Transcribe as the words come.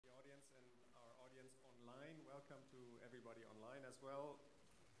welcome to everybody online as well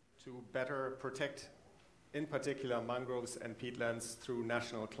to better protect, in particular, mangroves and peatlands through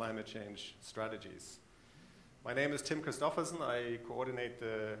national climate change strategies. My name is Christophersen. I coordinate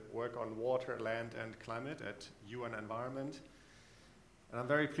the work on water, land, and climate at UN Environment. And I'm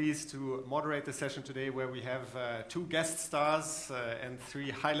very pleased to moderate the session today where we have two guest stars and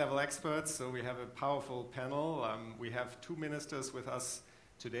three high-level experts. So we have a powerful panel. We have two ministers with us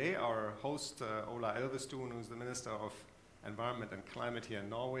today. Our host, Ola Elvestuen, who's the Minister of Environment and Climate here in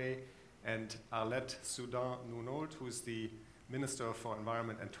Norway, and Arlette Soudan-Nonault, who's the Minister for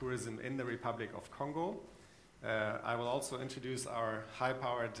Environment and Tourism in the Republic of Congo. I will also introduce our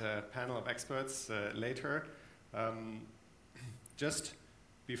high-powered panel of experts later. Just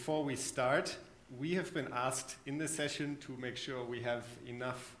before we start, we have been asked in this session to make sure we have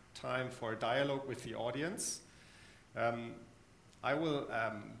enough time for dialogue with the audience. I will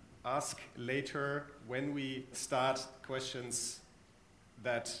ask later when we start questions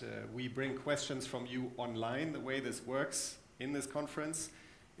that we bring questions from you online. The way this works in this conference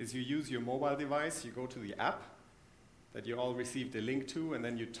is you use your mobile device, you go to the app that you all received a link to, and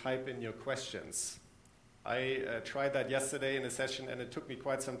then you type in your questions. I tried that yesterday in a session, and it took me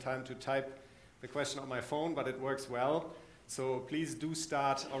quite some time to type the question on my phone, but it works well. So please do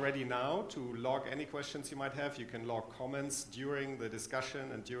start already now to log any questions you might have. You can log comments during the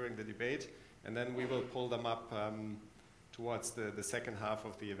discussion and during the debate, and then we will pull them up towards the second half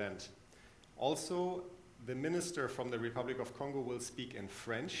of the event. Also, the minister from the Republic of Congo will speak in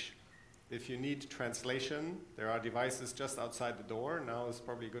French. If you need translation, there are devices just outside the door. Now is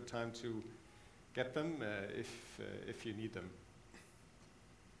probably a good time to get them if you need them.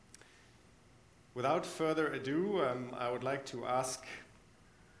 Without further ado, I would like to ask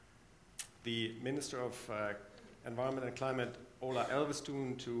the Minister of Environment and Climate, Ola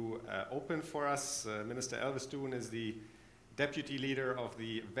Elvestuen, to open for us. Minister Elvestuen is the deputy leader of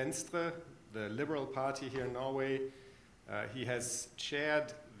the Venstre, the Liberal Party here in Norway. He has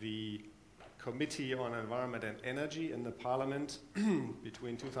chaired the Committee on Environment and Energy in the Parliament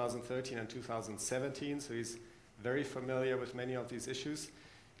between 2013 and 2017, so he's very familiar with many of these issues.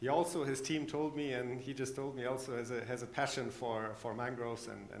 He also, his team told me, and he just told me also has a passion for mangroves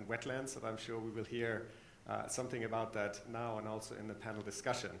and wetlands, and I'm sure we will hear something about that now and also in the panel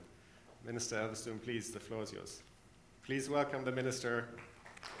discussion. Minister Elvestuen, please, the floor is yours. Please welcome the Minister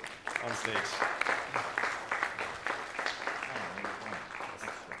on stage.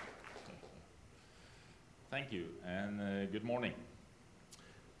 Thank you, and good morning.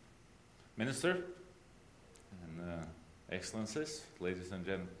 Minister, and Excellencies, ladies and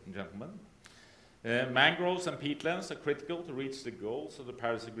gentlemen. Mangroves and peatlands are critical to reach the goals of the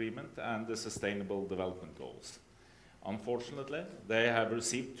Paris Agreement and the Sustainable Development Goals. Unfortunately, they have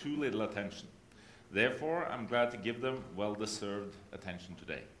received too little attention. Therefore, I'm glad to give them well-deserved attention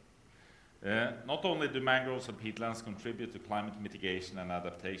today. Not only do mangroves and peatlands contribute to climate mitigation and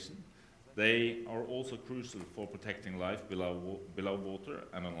adaptation, they are also crucial for protecting life below water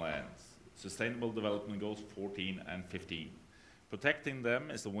and on land. Sustainable Development Goals 14 and 15. Protecting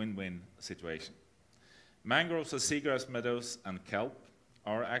them is a win-win situation. Mangroves, seagrass meadows, and kelp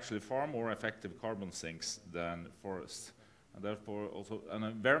are actually far more effective carbon sinks than forests, and therefore also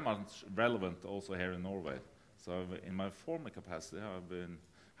very much relevant also here in Norway. So in my former capacity, I've been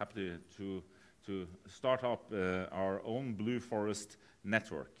happy to start up our own Blue Forest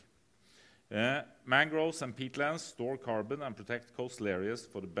network. Mangroves and peatlands store carbon and protect coastal areas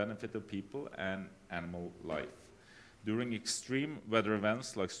for the benefit of people and animal life. During extreme weather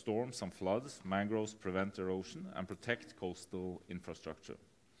events like storms and floods, mangroves prevent erosion and protect coastal infrastructure.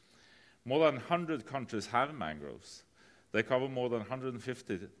 More than 100 countries have mangroves. They cover more than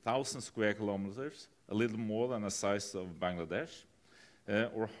 150,000 square kilometers, a little more than the size of Bangladesh,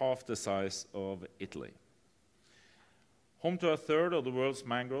 or half the size of Italy. Home to a third of the world's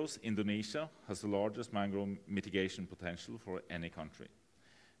mangroves, Indonesia has the largest mangrove mitigation potential for any country.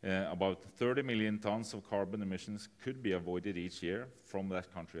 About 30 million tons of carbon emissions could be avoided each year from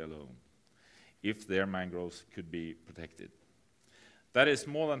that country alone, if their mangroves could be protected. That is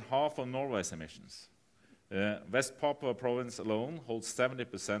more than half of Norway's emissions. West Papua province alone holds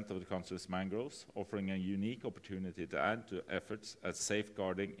 70% of the country's mangroves, offering a unique opportunity to add to efforts at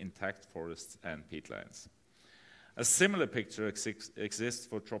safeguarding intact forests and peatlands. A similar picture exists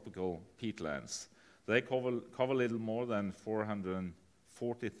for tropical peatlands. They cover little more than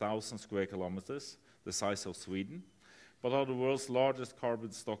 440,000 square kilometers, the size of Sweden, but are the world's largest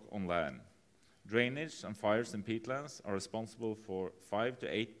carbon stock on land. Drainage and fires in peatlands are responsible for 5 to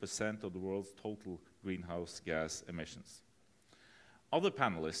 8% of the world's total greenhouse gas emissions. Other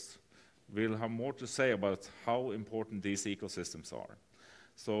panelists will have more to say about how important these ecosystems are.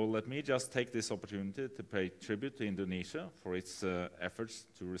 So let me just take this opportunity to pay tribute to Indonesia for its efforts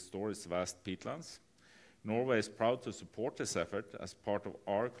to restore its vast peatlands. Norway is proud to support this effort as part of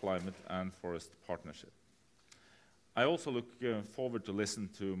our climate and forest partnership. I also look forward to listen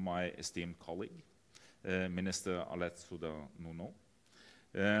to my esteemed colleague, Minister Arlette Soudan-Nonault,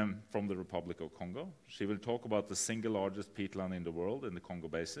 from the Republic of Congo. She will talk about the single largest peatland in the world in the Congo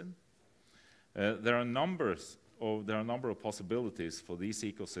Basin. There are a number of possibilities for these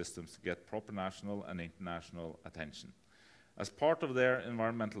ecosystems to get proper national and international attention. As part of their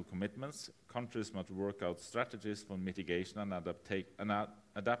environmental commitments, countries must work out strategies for mitigation and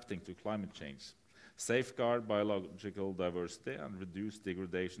adapting to climate change, safeguard biological diversity, and reduce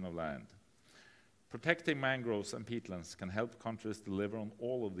degradation of land. Protecting mangroves and peatlands can help countries deliver on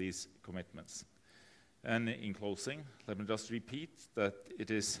all of these commitments. And in closing, let me just repeat that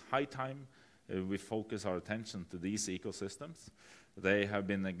it is high time we focus our attention to these ecosystems. They have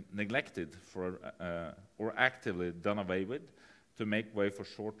been neglected or actively done away with to make way for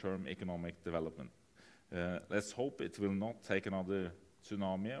short-term economic development. Let's hope it will not take another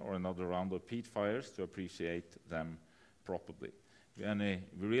tsunami or another round of peat fires to appreciate them properly. And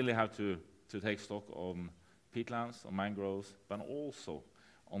we really have to take stock on peatlands, on mangroves, but also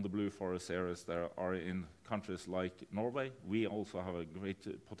on the blue forest areas that are in countries like Norway. We also have a great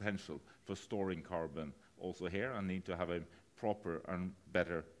potential for storing carbon also here and need to have a proper and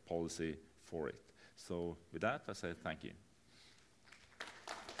better policy for it. So with that, I say thank you.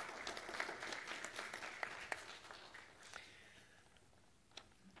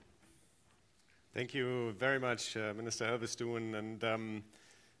 Thank you very much, Minister Elvestuen. And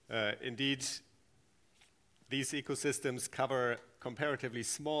indeed, these ecosystems cover comparatively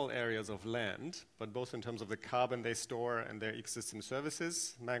small areas of land, but both in terms of the carbon they store and their ecosystem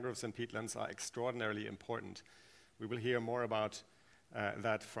services, mangroves and peatlands are extraordinarily important. We will hear more about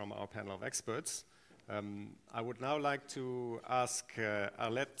that from our panel of experts. I would now like to ask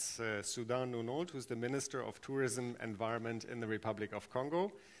Arlette Soudan-Nonault, who's the Minister of Tourism Environment in the Republic of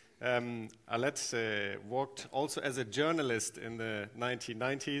Congo. Arlette worked also as a journalist in the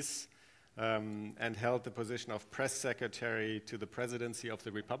 1990s and held the position of press secretary to the presidency of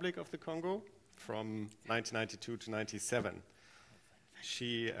the Republic of the Congo from 1992 to 97.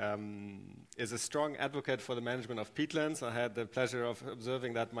 She is a strong advocate for the management of peatlands. I had the pleasure of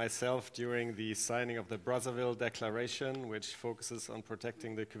observing that myself during the signing of the Brazzaville Declaration, which focuses on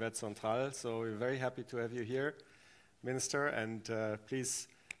protecting the Cuvette Centrale. So we're very happy to have you here, Minister, and please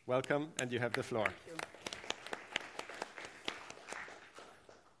welcome, and you have the floor. Thank you.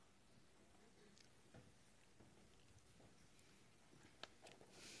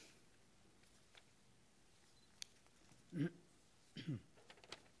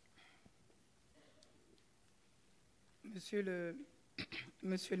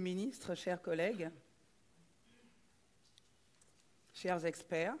 Monsieur le Ministre, chers collègues, chers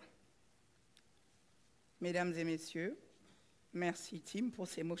experts, Mesdames et Messieurs, merci Tim pour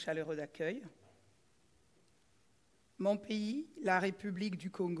ces mots chaleureux d'accueil. Mon pays, la République du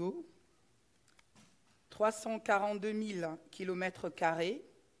Congo, 342 000 km²,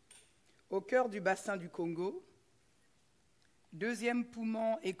 au cœur du bassin du Congo, deuxième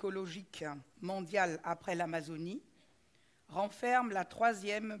poumon écologique mondial après l'Amazonie, renferme la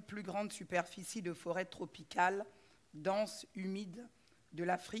troisième plus grande superficie de forêt tropicale dense, humide de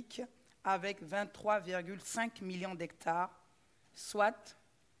l'Afrique, avec 23,5 millions d'hectares, soit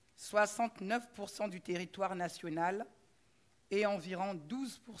 69% du territoire national et environ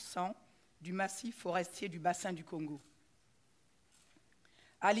 12% du massif forestier du bassin du Congo.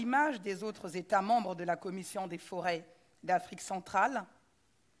 À l'image des autres États membres de la Commission des forêts d'Afrique centrale,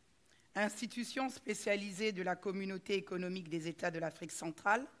 institution spécialisée de la Communauté économique des États de l'Afrique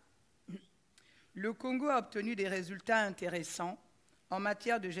centrale, le Congo a obtenu des résultats intéressants en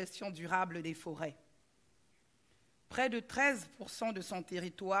matière de gestion durable des forêts. Près de 13% de son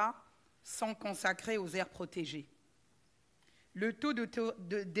territoire sont consacrés aux aires protégées. Le taux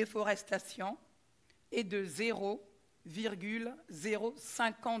de déforestation est de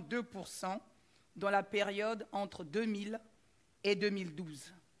 0,052% dans la période entre 2000 et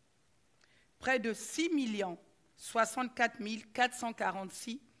 2012. Près de 6 064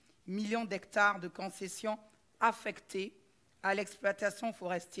 446 millions d'hectares de concessions affectées à l'exploitation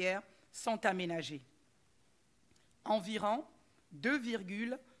forestière sont aménagés. Environ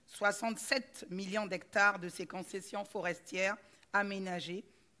 2,67 millions d'hectares de ces concessions forestières aménagées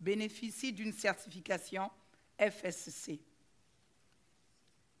bénéficient d'une certification FSC.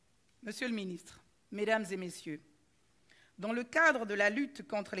 Monsieur le ministre, Mesdames et Messieurs, Dans le cadre de la lutte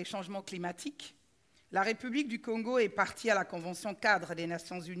contre les changements climatiques, la République du Congo est partie à la Convention cadre des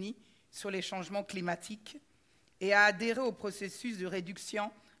Nations Unies sur les changements climatiques et a adhéré au processus de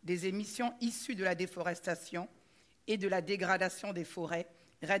réduction des émissions issues de la déforestation et de la dégradation des forêts,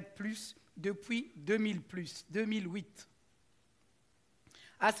 REDD+, depuis 2008.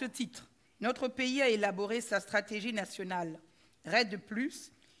 À ce titre, notre pays a élaboré sa stratégie nationale, REDD+,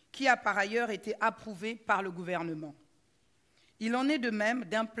 qui a par ailleurs été approuvée par le gouvernement. Il en est de même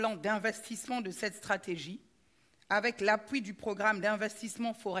d'un plan d'investissement de cette stratégie, avec l'appui du programme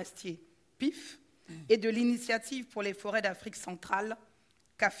d'investissement forestier, PIF, et de l'initiative pour les forêts d'Afrique centrale,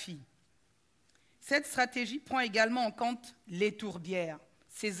 CAFI. Cette stratégie prend également en compte les tourbières,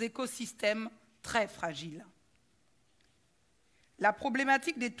 ces écosystèmes très fragiles. La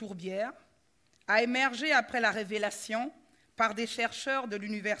problématique des tourbières a émergé après la révélation par des chercheurs de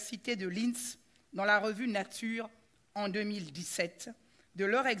l'université de Linz dans la revue Nature en 2017 de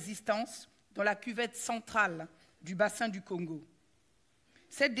leur existence dans la cuvette centrale du bassin du Congo.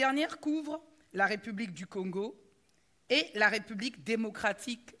 Cette dernière couvre la République du Congo et la République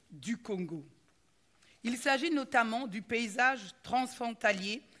démocratique du Congo. Il s'agit notamment du paysage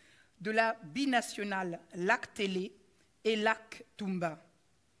transfrontalier de la binationale lac Télé et lac Tumba.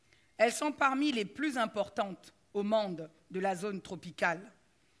 Elles sont parmi les plus importantes au monde de la zone tropicale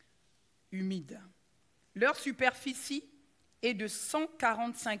humide. Leur superficie est de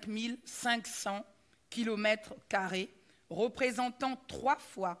 145 500 km², représentant 3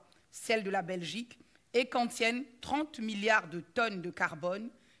 fois celle de la Belgique, et contiennent 30 milliards de tonnes de carbone,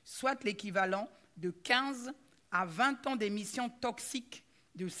 soit l'équivalent de 15 à 20 ans d'émissions toxiques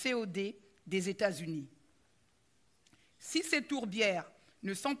de CO2 des États-Unis. Si ces tourbières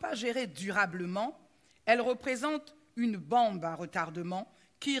ne sont pas gérées durablement, elles représentent une bombe à retardement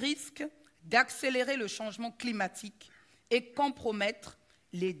qui risque d'accélérer le changement climatique et compromettre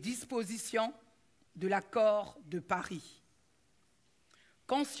les dispositions de l'accord de Paris.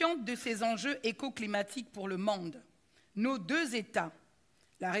 Consciente de ces enjeux écoclimatiques pour le monde, nos deux États,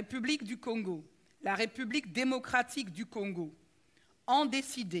 la République du Congo, la République démocratique du Congo, ont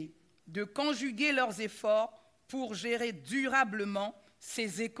décidé de conjuguer leurs efforts pour gérer durablement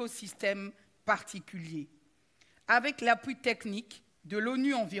ces écosystèmes particuliers. Avec l'appui technique de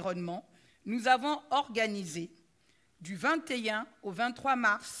l'ONU Environnement, nous avons organisé du 21 au 23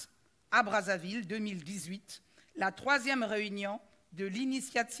 mars à Brazzaville 2018 la 3e réunion de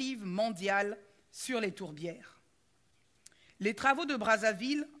l'initiative mondiale sur les tourbières. Les travaux de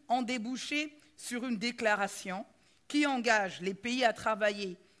Brazzaville ont débouché sur une déclaration qui engage les pays à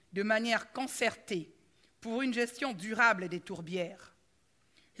travailler de manière concertée pour une gestion durable des tourbières.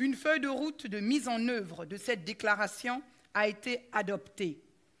 Une feuille de route de mise en œuvre de cette déclaration a été adoptée.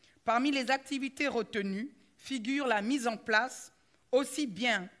 Parmi les activités retenues figure la mise en place, aussi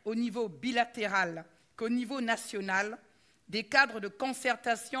bien au niveau bilatéral qu'au niveau national, des cadres de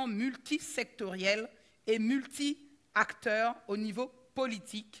concertation multisectoriels et multi-acteurs au niveau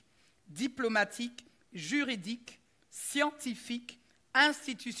politique, diplomatique, juridique, scientifique,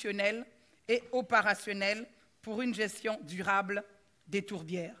 institutionnel et opérationnel pour une gestion durable des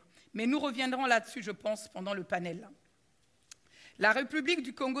tourbières. Mais nous reviendrons là-dessus, je pense, pendant le panel. La République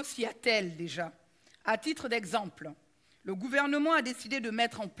du Congo s'y attelle déjà. À titre d'exemple, le gouvernement a décidé de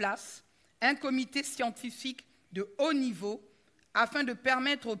mettre en place un comité scientifique de haut niveau afin de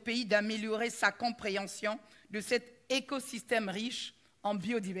permettre au pays d'améliorer sa compréhension de cet écosystème riche en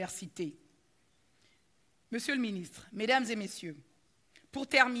biodiversité. Monsieur le ministre, mesdames et messieurs, pour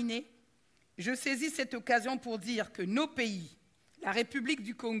terminer, je saisis cette occasion pour dire que nos pays, la République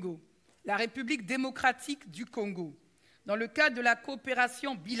du Congo, la République démocratique du Congo, dans le cadre de la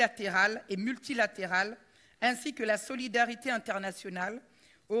coopération bilatérale et multilatérale, ainsi que la solidarité internationale,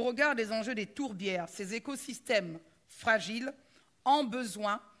 au regard des enjeux des tourbières, ces écosystèmes fragiles ont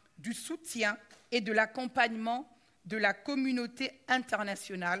besoin du soutien et de l'accompagnement de la communauté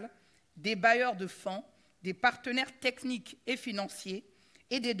internationale, des bailleurs de fonds, des partenaires techniques et financiers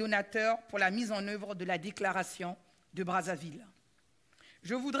et des donateurs pour la mise en œuvre de la déclaration de Brazzaville.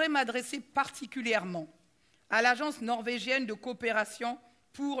 Je voudrais m'adresser particulièrement à l'Agence norvégienne de coopération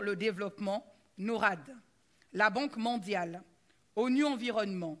pour le développement, NORAD, la Banque mondiale, ONU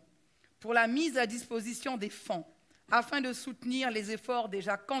Environnement, pour la mise à disposition des fonds afin de soutenir les efforts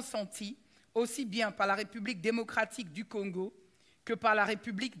déjà consentis, aussi bien par la République démocratique du Congo que par la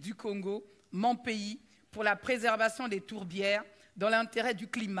République du Congo, mon pays, pour la préservation des tourbières dans l'intérêt du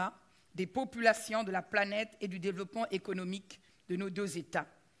climat, des populations, de la planète et du développement économique de nos deux États.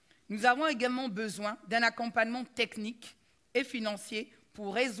 Nous avons également besoin d'un accompagnement technique et financier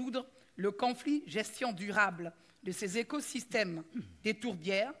pour résoudre le conflit gestion durable de ces écosystèmes des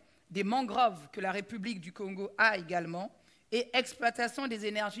tourbières, des mangroves que la République du Congo a également, et exploitation des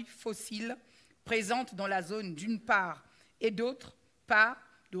énergies fossiles présentes dans la zone d'une part, et d'autre part,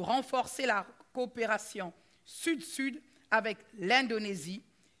 de renforcer la coopération sud-sud avec l'Indonésie,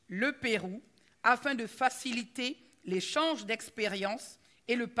 le Pérou, afin de faciliter l'échange d'expériences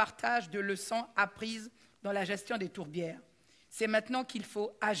et le partage de leçons apprises dans la gestion des tourbières. C'est maintenant qu'il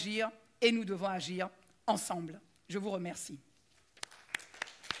faut agir et nous devons agir ensemble. Je vous remercie.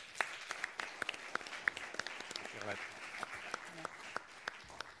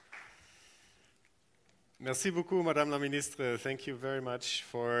 Merci beaucoup, Madame la Ministre. Thank you very much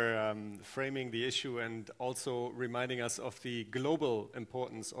for framing the issue and also reminding us of the global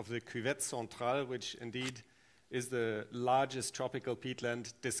importance of the Cuvette Centrale, which indeed is the largest tropical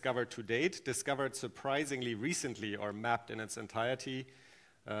peatland discovered to date, discovered surprisingly recently or mapped in its entirety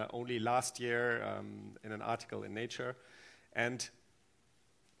only last year in an article in Nature, and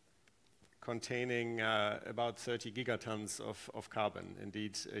containing about 30 gigatons of carbon,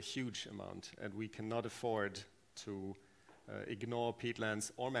 indeed a huge amount, and we cannot afford to ignore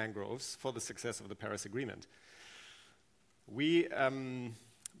peatlands or mangroves for the success of the Paris Agreement. We,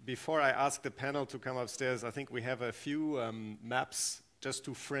 before I ask the panel to come upstairs, I think we have a few maps just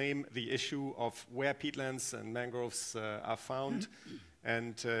to frame the issue of where peatlands and mangroves are found,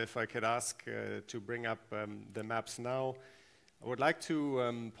 and if I could ask to bring up the maps now. I would like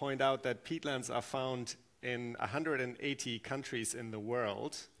to point out that peatlands are found in 180 countries in the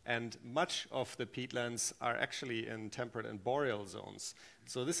world, and much of the peatlands are actually in temperate and boreal zones.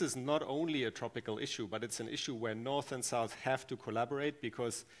 So this is not only a tropical issue, but it's an issue where North and South have to collaborate,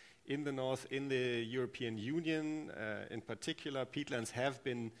 because in the North, in the European Union in particular, peatlands have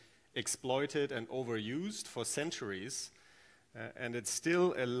been exploited and overused for centuries. And it's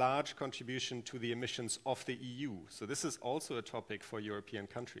still a large contribution to the emissions of the EU. So this is also a topic for European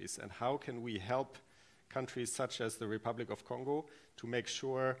countries. And how can we help countries such as the Republic of Congo to make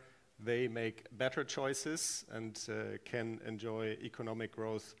sure they make better choices and can enjoy economic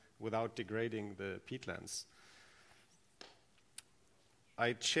growth without degrading the peatlands?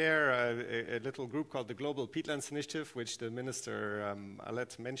 I chair a little group called the Global Peatlands Initiative, which the Minister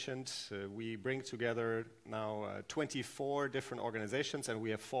Arlette mentioned. We bring together now 24 different organizations, and we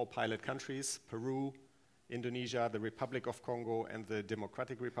have 4 pilot countries: Peru, Indonesia, the Republic of Congo, and the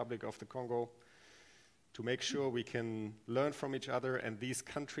Democratic Republic of the Congo, to make sure we can learn from each other, and these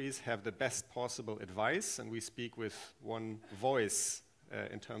countries have the best possible advice, and we speak with one voice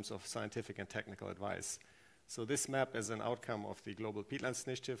in terms of scientific and technical advice. So this map is an outcome of the Global Peatlands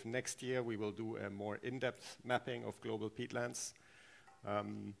Initiative. Next year we will do a more in-depth mapping of global peatlands.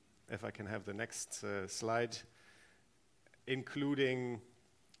 If I can have the next slide, including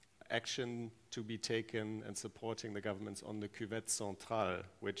action to be taken and supporting the governments on the Cuvette Centrale,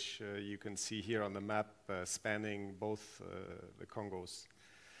 which you can see here on the map spanning both the Congos.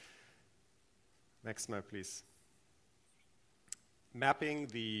 Next map, please. Mapping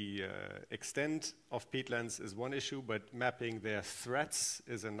the extent of peatlands is one issue, but mapping their threats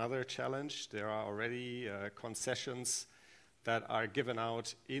is another challenge. There are already concessions that are given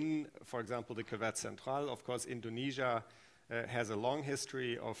out in, for example, the Cuvette Centrale. Of course, Indonesia has a long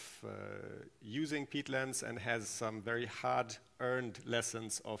history of using peatlands and has some very hard-earned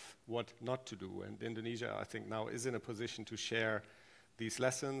lessons of what not to do. And Indonesia, I think, now is in a position to share these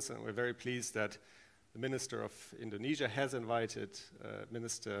lessons, and we're very pleased that the Minister of Indonesia has invited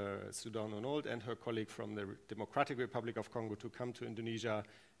Minister Soudan-Nonault and her colleague from the Democratic Republic of Congo to come to Indonesia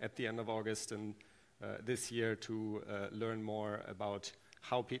at the end of August and this year to learn more about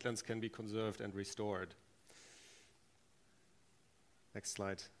how peatlands can be conserved and restored. Next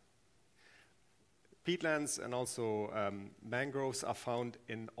slide. Peatlands and also mangroves are found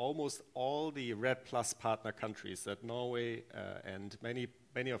in almost all the REDD+ partner countries that Norway and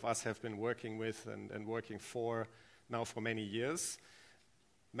many of us have been working with and working for now for many years.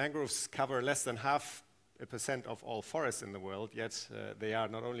 Mangroves cover less than 0.5% of all forests in the world, yet they are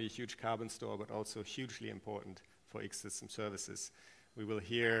not only a huge carbon store, but also hugely important for ecosystem services. We will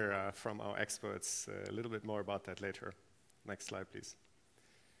hear from our experts a little bit more about that later. Next slide, please.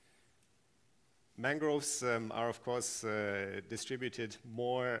 Mangroves are, of course, distributed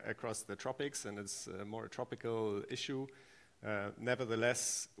more across the tropics, and it's more a tropical issue.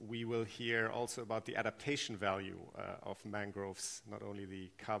 Nevertheless, we will hear also about the adaptation value of mangroves, not only the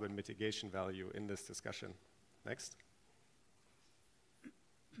carbon mitigation value in this discussion. Next.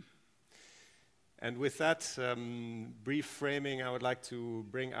 And with that brief framing, I would like to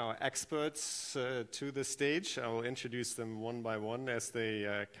bring our experts to the stage. I will introduce them one by one as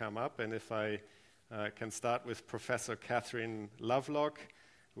they come up, and if I I can start with Professor Catherine Lovelock,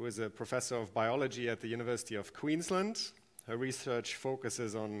 who is a professor of biology at the University of Queensland. Her research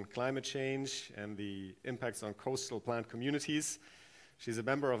focuses on climate change and the impacts on coastal plant communities. She's a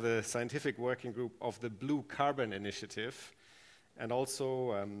member of the scientific working group of the Blue Carbon Initiative, and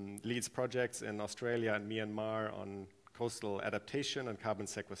also leads projects in Australia and Myanmar on coastal adaptation and carbon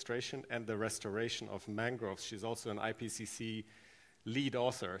sequestration and the restoration of mangroves. She's also an IPCC lead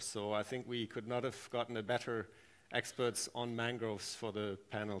author, so I think we could not have gotten a better experts on mangroves for the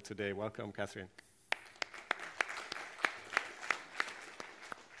panel today. Welcome, Catherine.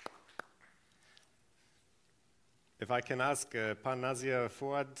 If I can ask Nazir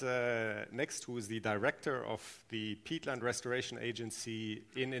Foead next, who is the director of the Peatland Restoration Agency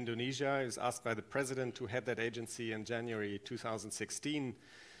in Indonesia. He was asked by the president to head that agency in January 2016.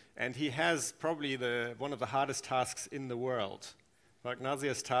 And he has probably one of the hardest tasks in the world. But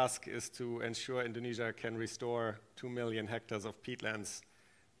Nazir's task is to ensure Indonesia can restore 2 million hectares of peatlands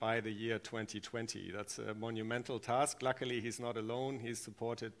by the year 2020. That's a monumental task. Luckily, he's not alone. He's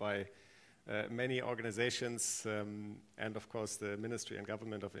supported by many organizations and, of course, the Ministry and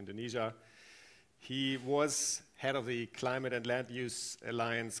Government of Indonesia. He was head of the Climate and Land Use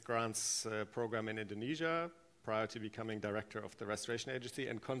Alliance Grants Program in Indonesia prior to becoming director of the Restoration Agency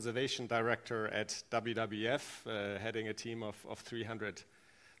and conservation director at WWF, heading a team of 300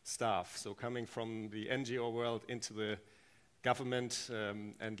 staff. So coming from the NGO world into the government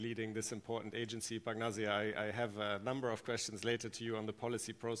and leading this important agency. Nazir, I have a number of questions later to you on the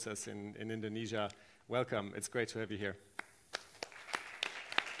policy process in Indonesia. Welcome, it's great to have you here.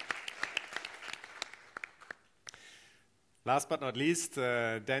 Last but not least,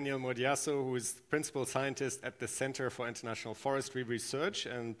 Daniel Murdiyarso, who is principal scientist at the Center for International Forestry Research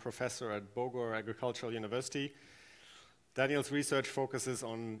and professor at Bogor Agricultural University. Daniel's research focuses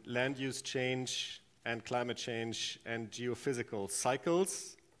on land use change and climate change and geophysical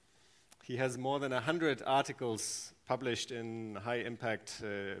cycles. He has more than 100 articles published in high-impact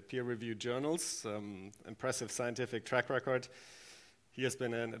peer-reviewed journals, impressive scientific track record. He has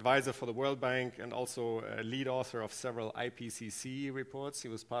been an advisor for the World Bank and also a lead author of several IPCC reports. He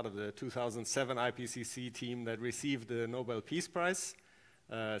was part of the 2007 IPCC team that received the Nobel Peace Prize,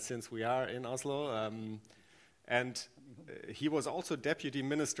 since we are in Oslo. And he was also Deputy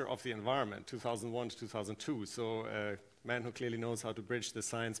Minister of the Environment, 2001 to 2002, so a man who clearly knows how to bridge the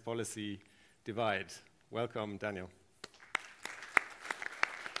science policy divide. Welcome, Daniel.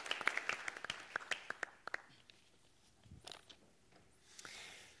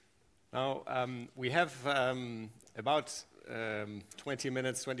 Now, we have about 20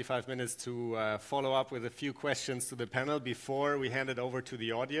 minutes, 25 minutes to follow up with a few questions to the panel before we hand it over to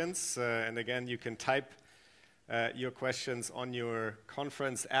the audience. And again, you can type your questions on your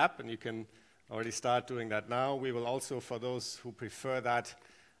conference app, and you can already start doing that now. We will also, for those who prefer that,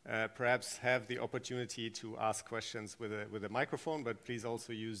 perhaps have the opportunity to ask questions with a microphone, but please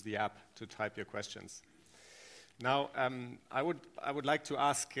also use the app to type your questions. Now, I would like to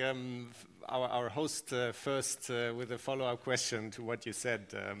ask our host first with a follow-up question to what you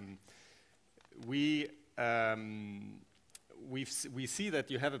said. We see that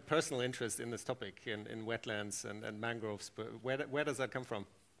you have a personal interest in this topic, in wetlands and mangroves, but where does that come from?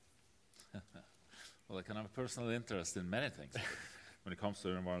 Well, I can have a personal interest in many things when it comes to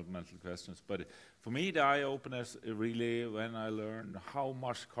environmental questions. But for me, the eye-opener is really when I learned how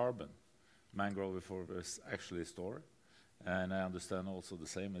much carbon mangrove forests actually store. And I understand also the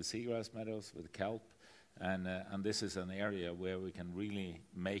same as seagrass meadows with kelp. And this is an area where we can really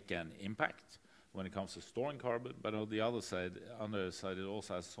make an impact when it comes to storing carbon. But on the other side, it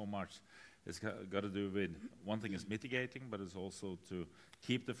also has so much. It's got to do with, one thing is mitigating, but it's also to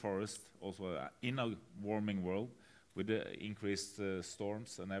keep the forest also in a warming world with the increased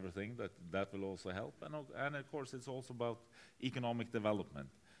storms and everything, that will also help. And of course, it's also about economic development.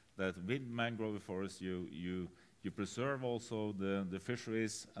 That with mangrove forests, you preserve also the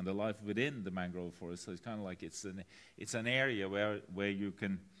fisheries and the life within the mangrove forest. So it's kind of like it's an area where you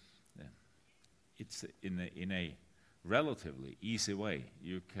can, it's in a relatively easy way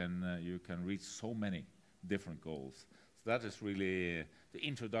you can reach so many different goals. So that is really the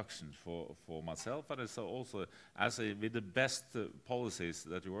introduction for myself, but it's also with the best policies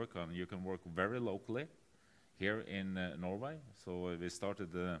that you work on, you can work very locally here in Norway. So we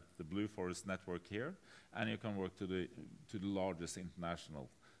started the Blue Forest Network here, and you can work to the largest international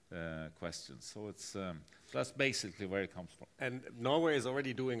questions. So that's basically where it comes from. And Norway is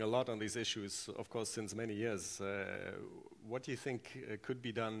already doing a lot on these issues, of course, since many years. What do you think could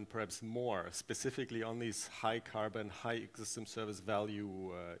be done perhaps more, specifically on these high carbon, high ecosystem service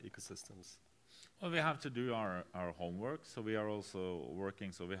value ecosystems? Well, we have to do our homework, so we are also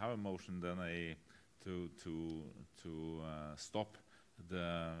working. So we have a motion then to stop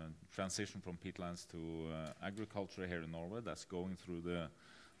the transition from peatlands to agriculture here in Norway. That's going through the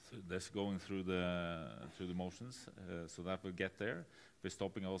motions, so that will get there. We're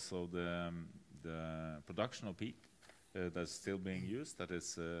stopping also the production of peat that's still being used. That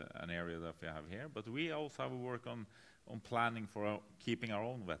is an area that we have here. But we also have a work on planning for keeping our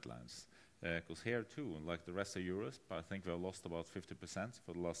own wetlands. Because here too, like the rest of Europe, I think we have lost about 50%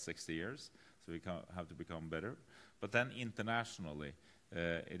 for the last 60 years, so we have to become better. But then internationally,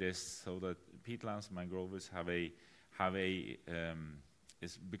 it is so that peatlands and mangroves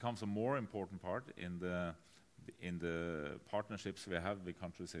becomes a more important part in the partnerships we have with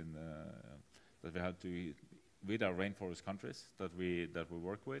countries that we have with our rainforest countries that we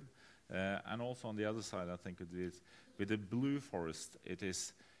work with, and also on the other side, I think it is with the blue forest. It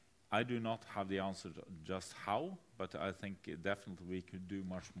is. I do not have the answer to just how, but I think definitely we could do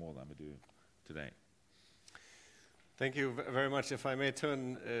much more than we do today. Thank you very much. If I may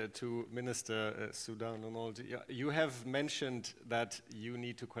turn to Minister Soudan-Nonault, you have mentioned that you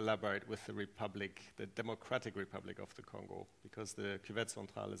need to collaborate with the Republic, the Democratic Republic of the Congo, because the Cuvette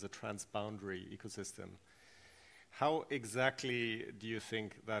Centrale is a transboundary ecosystem. How exactly do you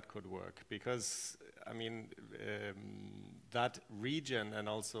think that could work? Because, I mean, that region and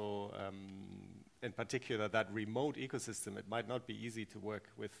also, in particular, that remote ecosystem, it might not be easy to work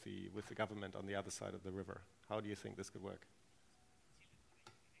with the government on the other side of the river. How do you think this could work?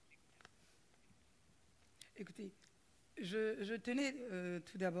 Écoutez, je tenais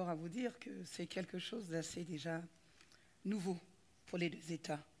tout d'abord à vous dire que c'est quelque chose d'assez déjà nouveau pour les deux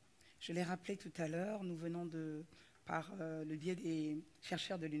États. Je l'ai rappelé tout à l'heure, nous venons par le biais des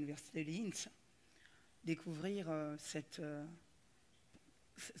chercheurs de l'université de Linz, découvrir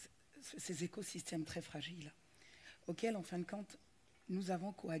ces écosystèmes très fragiles, auxquels, en fin de compte, nous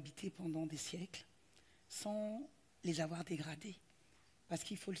avons cohabité pendant des siècles, sans les avoir dégradés. Parce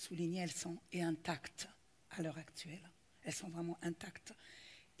qu'il faut le souligner, elles sont intactes à l'heure actuelle. Elles sont vraiment intactes.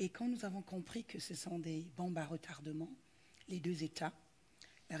 Et quand nous avons compris que ce sont des bombes à retardement, les deux États,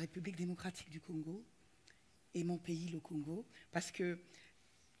 la République démocratique du Congo et mon pays, le Congo, parce que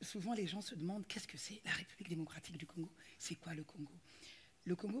souvent les gens se demandent qu'est-ce que c'est la République démocratique du Congo? C'est quoi le Congo?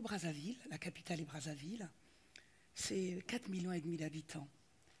 Le Congo-Brazzaville, la capitale est Brazzaville, c'est 4,5 millions d'habitants.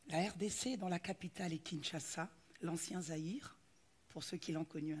 La RDC, dont la capitale est Kinshasa, l'ancien Zaïre, pour ceux qui l'ont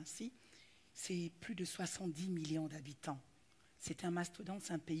connu ainsi, c'est plus de 70 millions d'habitants. C'est un mastodonte,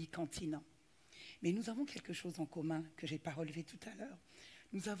 c'est un pays continent. Mais nous avons quelque chose en commun que je n'ai pas relevé tout à l'heure.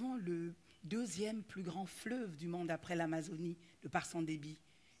 Nous avons le deuxième plus grand fleuve du monde après l'Amazonie, de par son débit,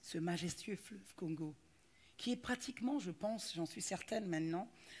 ce majestueux fleuve Congo, qui est pratiquement, je pense, j'en suis certaine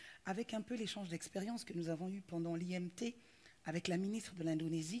maintenant, avec un peu l'échange d'expériences que nous avons eu pendant l'IMT avec la ministre de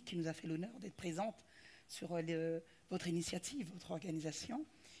l'Indonésie, qui nous a fait l'honneur d'être présente sur votre initiative, votre organisation,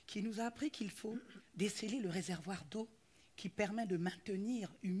 qui nous a appris qu'il faut déceler le réservoir d'eau qui permet de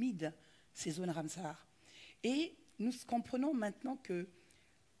maintenir humides ces zones Ramsar. Et nous comprenons maintenant que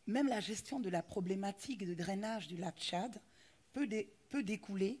même la gestion de la problématique de drainage du lac Tchad peut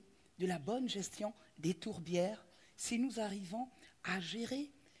découler de la bonne gestion des tourbières si nous arrivons à gérer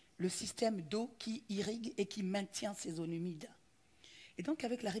le système d'eau qui irrigue et qui maintient ces zones humides. Et donc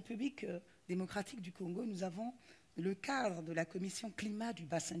avec la République démocratique du Congo, nous avons le cadre de la commission climat du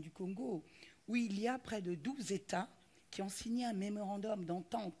bassin du Congo, où il y a près de 12 États qui ont signé un mémorandum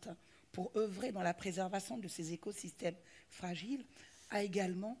d'entente pour œuvrer dans la préservation de ces écosystèmes fragiles,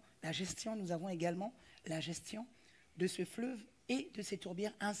 nous avons également la gestion de ce fleuve et de ces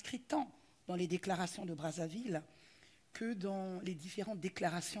tourbières inscrites tant dans les déclarations de Brazzaville que dans les différentes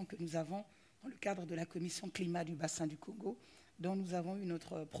déclarations que nous avons dans le cadre de la commission climat du bassin du Congo, dont nous avons eu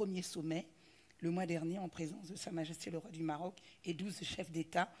notre premier sommet le mois dernier en présence de Sa Majesté le Roi du Maroc et 12 chefs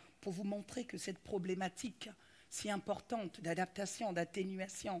d'État pour vous montrer que cette problématique si importante d'adaptation,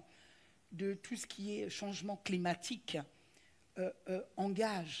 d'atténuation de tout ce qui est changement climatique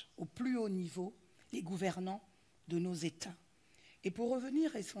engage au plus haut niveau les gouvernants de nos États. Et pour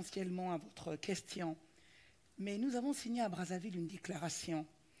revenir essentiellement à votre question, mais nous avons signé à Brazzaville une déclaration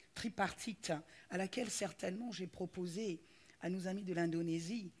tripartite à laquelle certainement j'ai proposé à nos amis de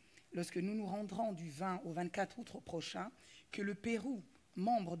l'Indonésie, lorsque nous nous rendrons du 20 au 24 août prochain, que le Pérou,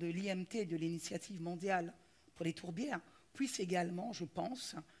 membre de l'IMT, de l'Initiative mondiale pour les tourbières, puisse également, je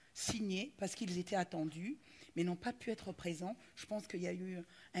pense, signer, parce qu'ils étaient attendus, mais n'ont pas pu être présents. Je pense qu'il y a eu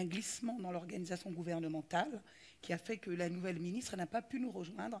un glissement dans l'organisation gouvernementale qui a fait que la nouvelle ministre n'a pas pu nous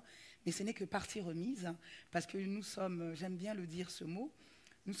rejoindre, mais ce n'est que partie remise, parce que nous sommes, j'aime bien le dire ce mot,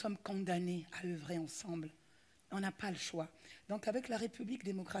 nous sommes condamnés à œuvrer ensemble. On n'a pas le choix. Donc avec la République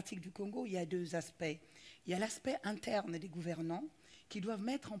démocratique du Congo, il y a deux aspects. Il y a l'aspect interne des gouvernants qui doivent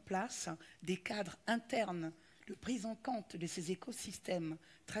mettre en place des cadres internes de prise en compte de ces écosystèmes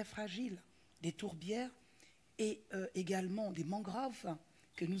très fragiles, des tourbières et également des mangroves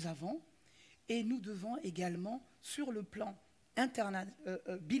que nous avons. Et nous devons également, sur le plan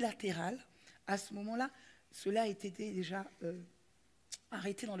bilatéral, à ce moment-là, cela a été déjà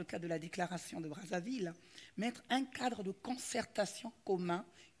arrêté dans le cadre de la déclaration de Brazzaville, mettre un cadre de concertation commun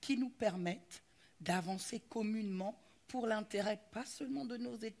qui nous permette d'avancer communément pour l'intérêt pas seulement de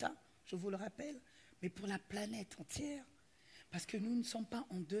nos États, je vous le rappelle, mais pour la planète entière. Parce que nous ne sommes pas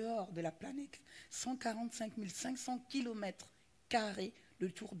en dehors de la planète. 145 500 km² de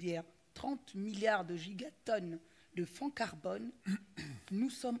tourbières, 30 milliards de gigatonnes de fonds carbone, nous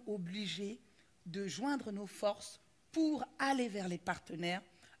sommes obligés de joindre nos forces pour aller vers les partenaires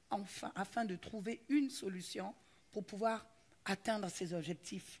afin de trouver une solution pour pouvoir atteindre ces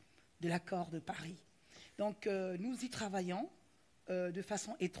objectifs de l'accord de Paris. Donc nous y travaillons de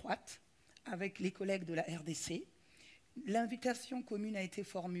façon étroite avec les collègues de la RDC. L'invitation commune a été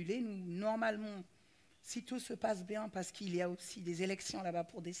formulée. Nous, normalement, si tout se passe bien, parce qu'il y a aussi des élections là-bas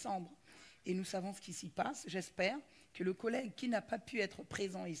pour décembre, et nous savons ce qui s'y passe, j'espère que le collègue qui n'a pas pu être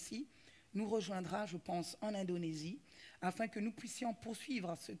présent ici nous rejoindra, je pense, en Indonésie, afin que nous puissions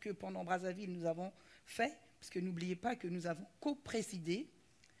poursuivre ce que pendant Brazzaville nous avons fait, parce que n'oubliez pas que nous avons co-présidé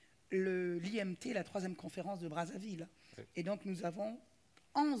l'IMT, la 3e conférence de Brazzaville. Oui. Et donc nous avons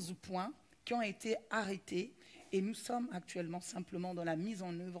 11 points qui ont été arrêtés et nous sommes actuellement simplement dans la mise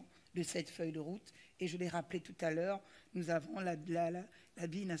en œuvre de cette feuille de route. Et je l'ai rappelé tout à l'heure, nous avons la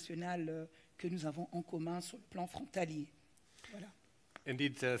binationale que nous avons en commun sur le plan frontalier. Voilà.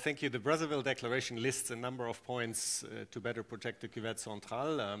 Indeed, thank you. The Brazzaville Declaration lists a number of points to better protect the Cuvette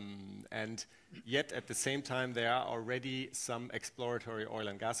Centrale, and yet at the same time there are already some exploratory oil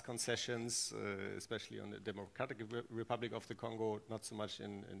and gas concessions, especially on the Democratic Republic of the Congo, not so much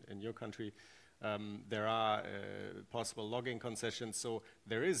in your country. There are possible logging concessions, so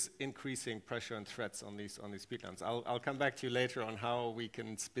there is increasing pressure and threats on these peatlands. I'll come back to you later on how we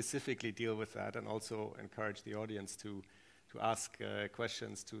can specifically deal with that, and also encourage the audience to ask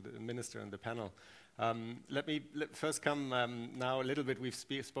questions to the minister and the panel. Let me first come now a little bit, we've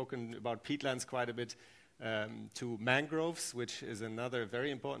spoken about peatlands quite a bit, to mangroves, which is another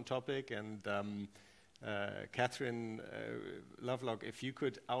very important topic, and Catherine Lovelock, if you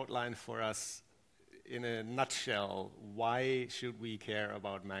could outline for us in a nutshell, why should we care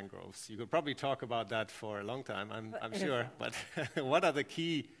about mangroves? You could probably talk about that for a long time, I'm sure, but what are the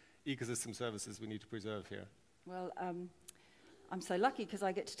key ecosystem services we need to preserve here? Well, I'm so lucky because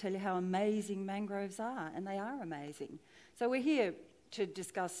I get to tell you how amazing mangroves are, and they are amazing. So we're here to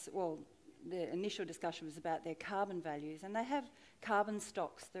discuss, well, the initial discussion was about their carbon values, and they have carbon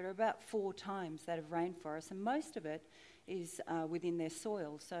stocks that are about 4 times that of rainforests, and most of it is within their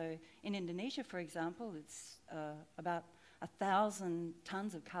soil. So in Indonesia, for example, it's about 1,000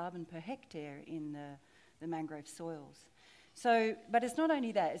 tons of carbon per hectare in the mangrove soils. So, but it's not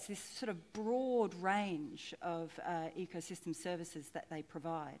only that, it's this sort of broad range of ecosystem services that they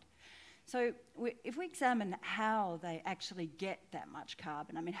provide. So if we examine how they actually get that much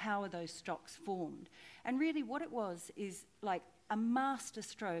carbon, I mean, how are those stocks formed? And really what it was is like a master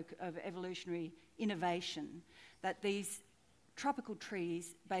stroke of evolutionary innovation, that these tropical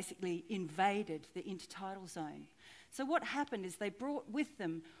trees basically invaded the intertidal zone. So what happened is they brought with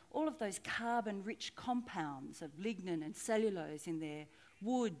them all of those carbon-rich compounds of lignin and cellulose in their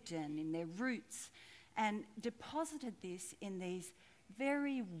wood and in their roots, and deposited this in these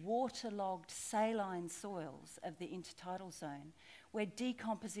very waterlogged saline soils of the intertidal zone, where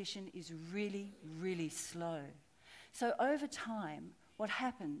decomposition is really, really slow. So over time, what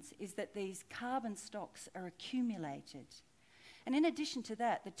happens is that these carbon stocks are accumulated. And in addition to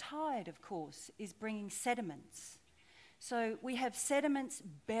that, the tide, of course, is bringing sediments. So we have sediments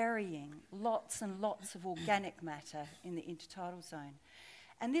burying lots and lots of organic matter in the intertidal zone.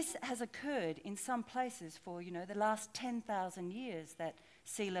 And this has occurred in some places for, the last 10,000 years that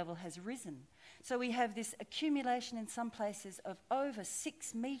sea level has risen. So we have this accumulation in some places of over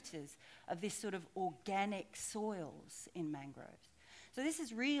 6 meters of this sort of organic soils in mangroves. So this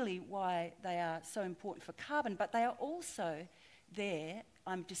is really why they are so important for carbon, but they are also there,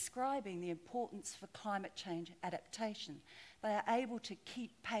 I'm describing the importance for climate change adaptation. They are able to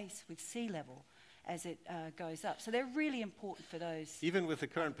keep pace with sea level. as it goes up. So they're really important for those. Even with the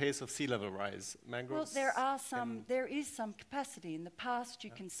current pace of sea level rise, mangroves... Well, there is some capacity. In the past,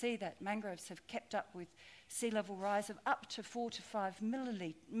 you can see that mangroves have kept up with sea level rise of up to 4 to 5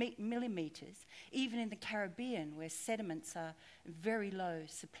 millimetres, even in the Caribbean, where sediments are very low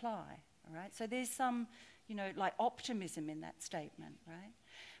supply, all right? So there's some, you know, like optimism in that statement, right?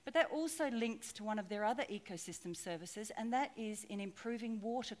 But that also links to one of their other ecosystem services, and that is in improving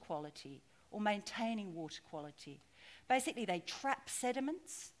water quality or maintaining water quality. Basically, they trap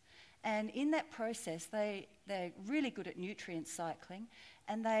sediments, and in that process, they're really good at nutrient cycling,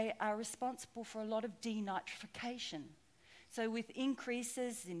 and they are responsible for a lot of denitrification. So with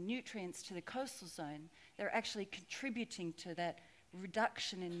increases in nutrients to the coastal zone, they're actually contributing to that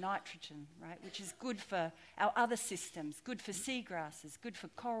reduction in nitrogen, right, which is good for our other systems, good for seagrasses, good for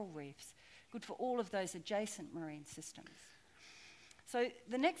coral reefs, good for all of those adjacent marine systems. So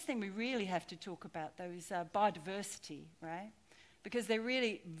the next thing we really have to talk about, though, is biodiversity, right? Because they're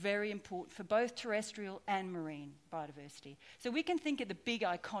really very important for both terrestrial and marine biodiversity. So we can think of the big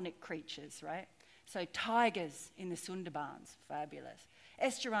iconic creatures, right? So tigers in the Sundarbans, fabulous.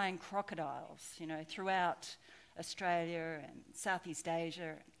 Estuarine crocodiles, you know, throughout Australia and Southeast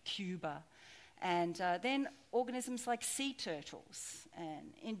Asia, Cuba. And then organisms like sea turtles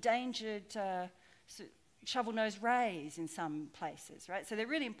and endangered shovel-nosed rays in some places, right? So they're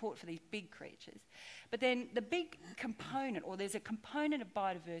really important for these big creatures. But then the big component, or there's a component of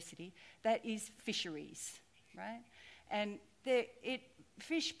biodiversity that is fisheries, right? And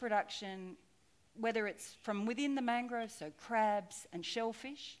fish production, whether it's from within the mangroves, so crabs and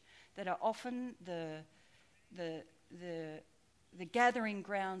shellfish, that are often the gathering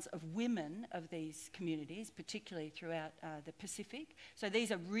grounds of women of these communities, particularly throughout the Pacific. So these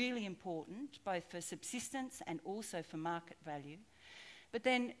are really important, both for subsistence and also for market value. But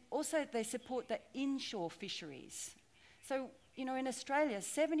then also they support the inshore fisheries. So, you know, in Australia,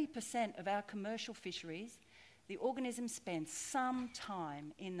 70% of our commercial fisheries, the organisms spend some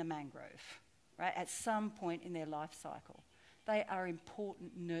time in the mangrove, right, at some point in their life cycle. They are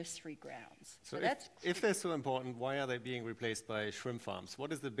important nursery grounds. So if they're so important, why are they being replaced by shrimp farms?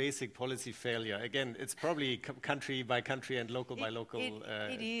 What is the basic policy failure? Again, it's probably country by country and local by local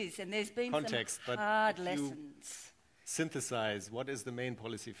it is, and there's been context, some hard lessons. Synthesize, what is the main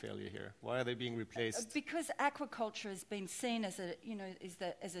policy failure here? Why are they being replaced? Because aquaculture has been seen as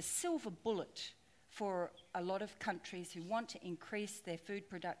as a silver bullet for a lot of countries who want to increase their food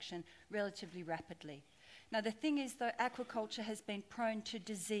production relatively rapidly. Now, the thing is, though, aquaculture has been prone to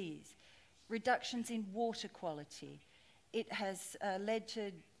disease, reductions in water quality. It has led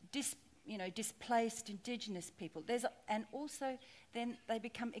to displaced indigenous people. And also, then they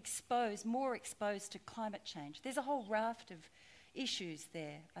become more exposed to climate change. There's a whole raft of issues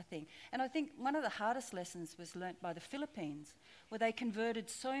there, I think. And I think one of the hardest lessons was learnt by the Philippines, where they converted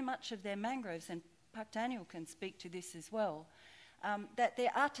so much of their mangroves, and Pak Daniel can speak to this as well, that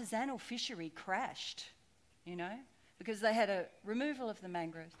their artisanal fishery crashed. You know, because they had a removal of the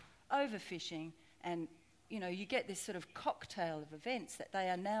mangroves, overfishing, and, you know, you get this sort of cocktail of events that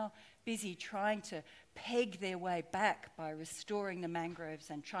they are now busy trying to peg their way back by restoring the mangroves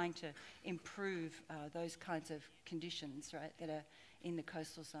and trying to improve those kinds of conditions, right, that are in the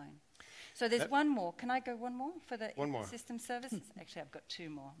coastal zone. So there's one more. Can I go one more for the system services? Actually, I've got two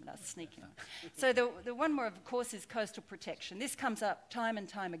more, but I'll sneak in. So the one more, of course, is coastal protection. This comes up time and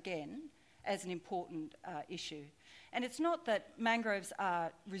time again as an important issue. And it's not that mangroves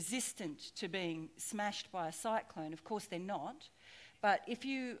are resistant to being smashed by a cyclone. Of course they're not. But if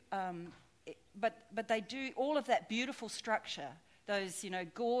you, but they do all of that beautiful structure, those, you know,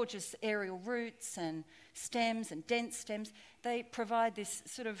 gorgeous aerial roots and stems and dense stems, they provide this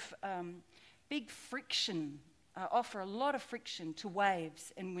sort of big friction, offer a lot of friction to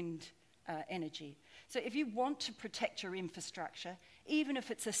waves and wind energy. So if you want to protect your infrastructure, even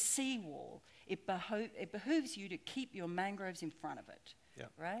if it's a seawall, it behooves you to keep your mangroves in front of it,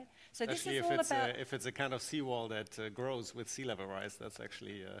 right? So especially this is all about... if it's a kind of seawall that grows with sea level rise, that's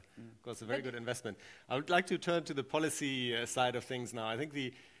actually, of course, a very good investment. I would like to turn to the policy side of things now. I think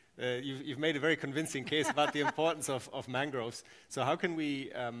you've made a very convincing case about the importance of mangroves. So how can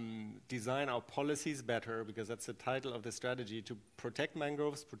we design our policies better, because that's the title of the strategy, to protect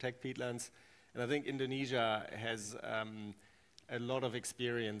mangroves, protect peatlands. And I think Indonesia has a lot of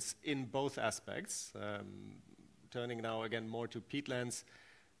experience in both aspects, turning now again more to peatlands.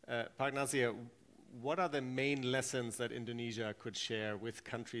 Pak Nazir, what are the main lessons that Indonesia could share with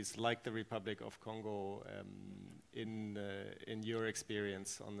countries like the Republic of Congo in your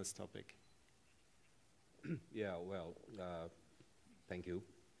experience on this topic? Yeah, well, thank you.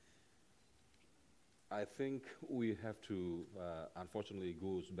 I think we have to, unfortunately,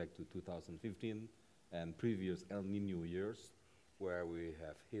 goes back to 2015 and previous El Nino years, where we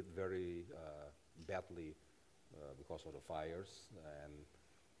have hit very badly because of the fires, and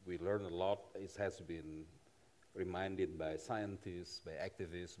we learned a lot. It has been reminded by scientists, by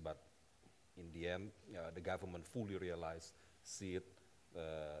activists, but in the end, the government fully realized, see it,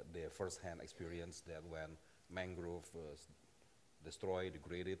 their first-hand experience that when mangrove was destroyed,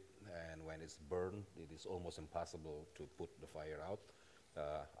 degraded, and when it's burned, it is almost impossible to put the fire out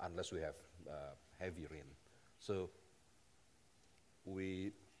unless we have heavy rain. So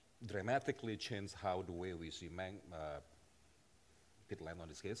we dramatically changed how the way we see peatland, on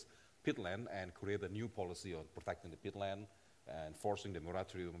this case, peatland, and create a new policy on protecting the peatland and enforcing the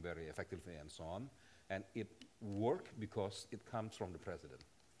moratorium very effectively and so on. And it worked because it comes from the president.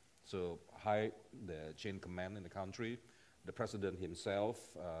 So the chain command in the country, the president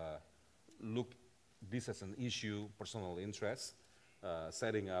himself looked this as an issue, personal interest,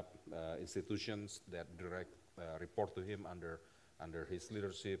 setting up institutions that direct report to him under his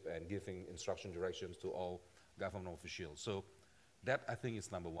leadership and giving instruction directions to all government officials. So that, I think,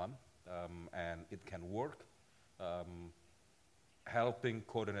 is number one, and it can work. Helping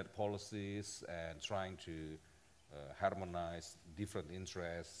coordinate policies and trying to harmonize different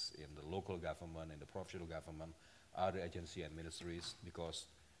interests in the local government, in the provincial government, other agencies and ministries, because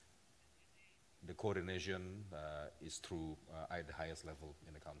the coordination is through at the highest level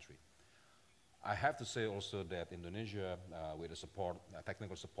in the country. I have to say also that Indonesia, with the support,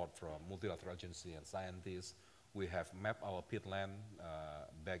 technical support from multilateral agencies and scientists, we have mapped our peatland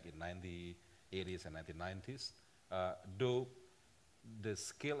back in 1980s and 1990s. Though the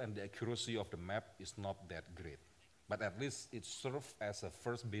scale and the accuracy of the map is not that great, but at least it serves as a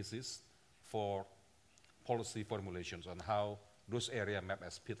first basis for policy formulations on how those areas mapped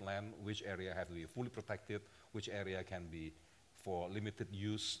as peatland, which area have to be fully protected, which area can be for limited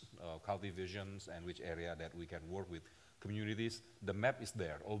use cultivations, and which area that we can work with communities. The map is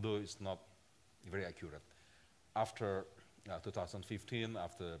there, although it's not very accurate. After 2015,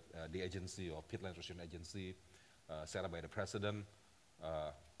 after the agency or Peatland Restoration Agency set up by the president,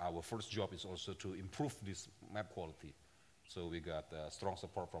 our first job is also to improve this map quality. So we got strong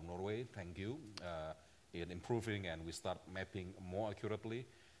support from Norway, thank you, in improving, and we start mapping more accurately.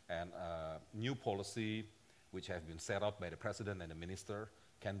 And new policy, which have been set up by the president and the minister,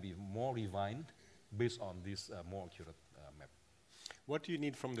 can be more refined based on this more accurate map. What do you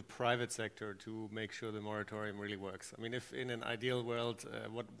need from the private sector to make sure the moratorium really works? I mean, if in an ideal world,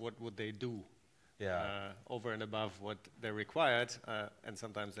 what would they do? Over and above what they're required, and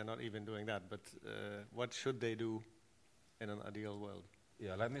sometimes they're not even doing that, but what should they do in an ideal world?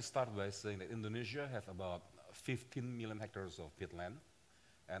 Yeah, let me start by saying that Indonesia has about 15 million hectares of peatland,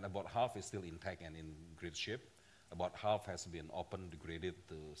 and about half is still intact and in great shape. About half has been open, degraded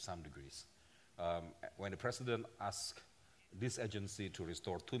to some degrees. When the president asked this agency to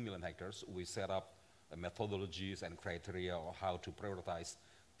restore 2 million hectares, we set up methodologies and criteria on how to prioritize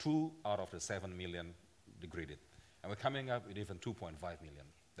 2 out of the 7 million degraded. And we're coming up with even 2.5 million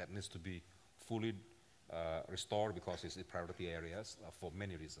that needs to be fully restored because it's in priority areas for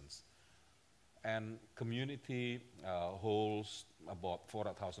many reasons. And community holds about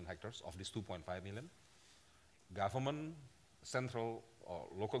 400,000 hectares of this 2.5 million. Government, central or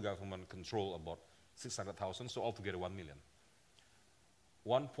local government control about 600,000, so altogether 1 million.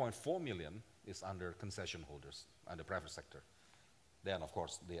 1.4 million is under concession holders, under private sector. Then, of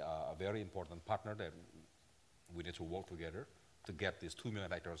course, they are a very important partner that we need to work together to get these 2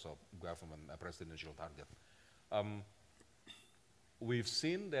 million hectares of government presidential target. We've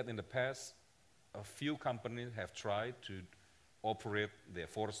seen that in the past, a few companies have tried to operate their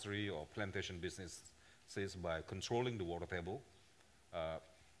forestry or plantation businesses by controlling the water table.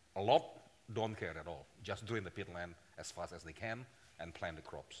 A lot don't care at all, just drain the peatland as fast as they can and plant the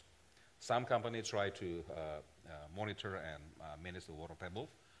crops. Some companies try to monitor and manage the water table,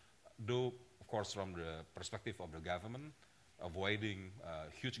 though, of course, from the perspective of the government, avoiding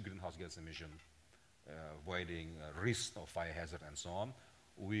huge greenhouse gas emission, avoiding risk of fire hazard and so on,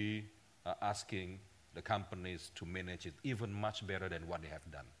 we are asking the companies to manage it even much better than what they have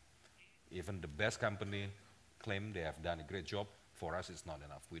done. Even the best company claim they have done a great job. For us, it's not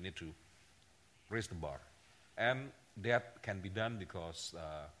enough. We need to raise the bar. And that can be done because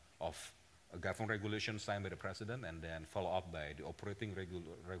of a government regulation signed by the president and then follow up by the operating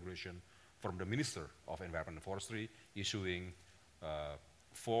regulation from the Minister of Environment and Forestry, issuing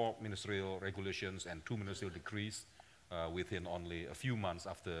 4 ministerial regulations and 2 ministerial decrees within only a few months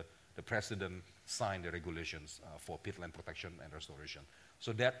after the president signed the regulations for peatland protection and restoration.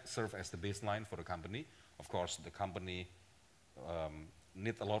 So that served as the baseline for the company. Of course, the company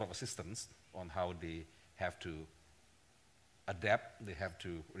need a lot of assistance on how they have to adapt, they have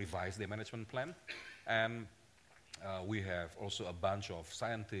to revise their management plan. And we have also a bunch of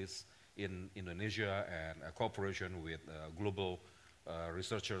scientists in Indonesia and a cooperation with global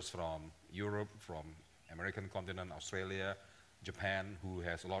researchers from Europe, from American continent, Australia, Japan, who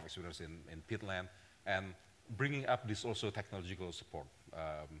has a lot of experience in peatland, and bringing up this also technological support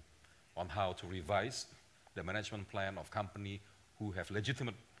on how to revise the management plan of company who have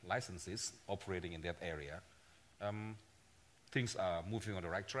legitimate licenses operating in that area. Things are moving on the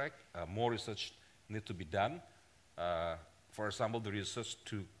right track. More research needs to be done. For example, the research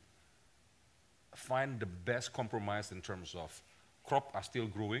to find the best compromise in terms of crop are still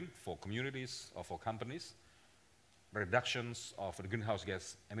growing for communities or for companies. Reductions of the greenhouse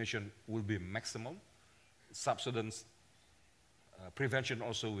gas emission will be maximum. Subsidence prevention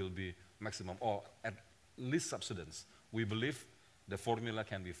also will be maximum, or at least subsidence. We believe the formula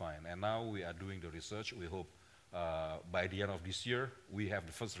can be fine. And now we are doing the research. We hope by the end of this year, we have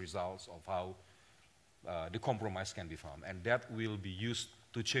the first results of how the compromise can be found. And that will be used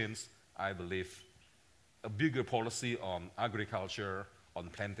to change, I believe, a bigger policy on agriculture, on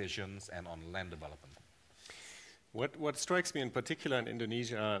plantations, and on land development. What strikes me in particular in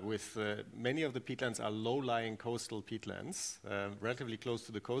Indonesia with many of the peatlands are low-lying coastal peatlands, relatively close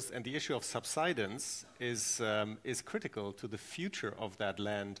to the coast, and the issue of subsidence is critical to the future of that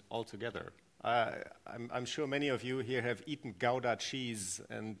land altogether. I'm sure many of you here have eaten Gouda cheese,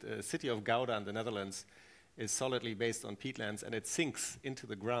 and the city of Gouda in the Netherlands is solidly based on peatlands, and it sinks into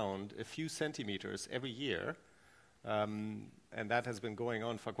the ground a few centimeters every year. And that has been going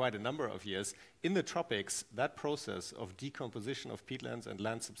on for quite a number of years. In the tropics, that process of decomposition of peatlands and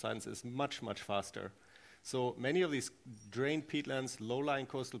land subsidence is much, much faster. So many of these drained peatlands, low-lying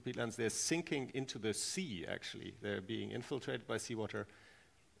coastal peatlands, they're sinking into the sea, actually. They're being infiltrated by seawater.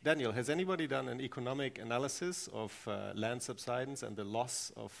 Daniel, has anybody done an economic analysis of land subsidence and the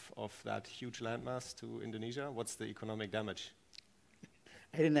loss of that huge landmass to Indonesia? What's the economic damage?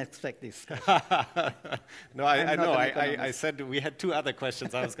 I didn't expect this. No, I know. I said we had two other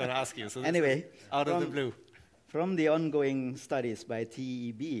questions I was going to ask you. So anyway, out of the blue. From the ongoing studies by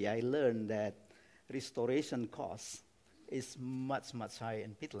TEB, I learned that restoration costs is much, much higher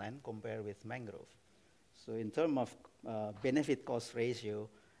in peatland compared with mangrove. So in terms of benefit cost ratio,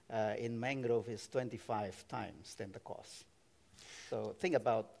 in mangrove is 25 times than the cost. So think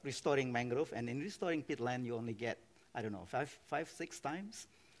about restoring mangrove, and in restoring peatland, you only get, I don't know, 6 times.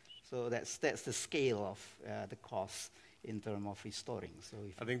 So that's the scale of the cost in terms of restoring. So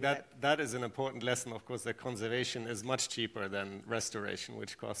if I think that is an important lesson, of course, that conservation is much cheaper than restoration,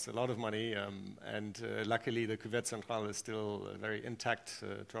 which costs a lot of money. And luckily, the Cuvette Centrale is still a very intact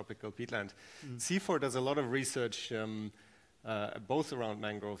tropical peatland. CIFOR does a lot of research both around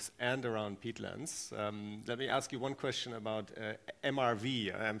mangroves and around peatlands. Let me ask you one question about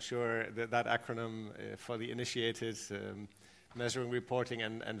MRV. I'm sure that acronym for the initiated measuring, reporting,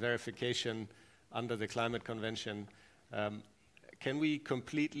 and verification under the Climate Convention. Can we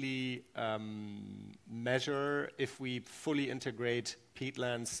completely measure if we fully integrate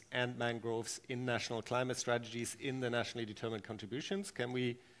peatlands and mangroves in national climate strategies in the nationally determined contributions? Can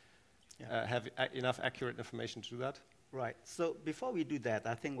we have enough accurate information to do that? Right. So before we do that,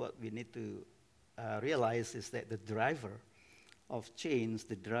 I think what we need to realize is that the driver of change,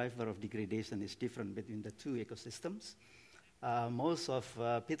 the driver of degradation is different between the two ecosystems. Most of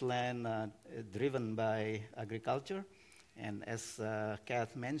peatland driven by agriculture, and as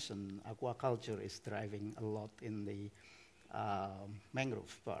Kath mentioned, aquaculture is driving a lot in the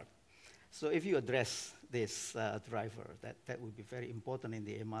mangrove part. So if you address this driver, that would be very important in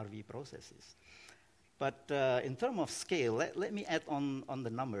the MRV processes. But in terms of scale, let me add on the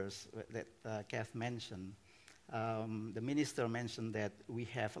numbers that Kath mentioned. The minister mentioned that we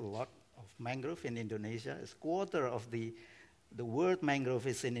have a lot of mangrove in Indonesia. It's quarter of the world mangrove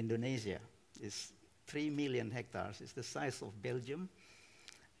is in Indonesia. It's 3 million hectares. It's the size of Belgium.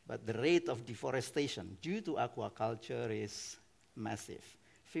 But the rate of deforestation due to aquaculture is massive,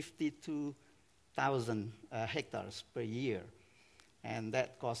 52,000 hectares per year. And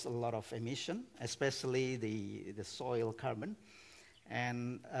that causes a lot of emission, especially the soil carbon.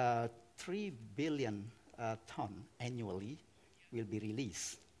 And 3 billion ton annually will be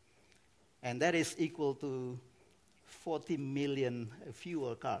released. And that is equal to 40 million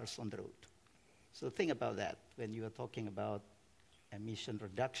fewer cars on the road. So think about that when you are talking about emission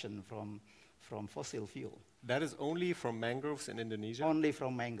reduction from fossil fuel. That is only from mangroves in Indonesia? Only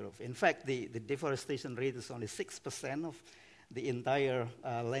from mangrove. In fact, the deforestation rate is only 6% of the entire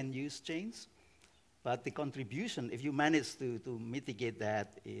land use chains. But the contribution, if you manage to mitigate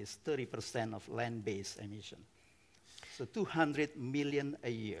that, is 30% of land-based emission. So 200 million a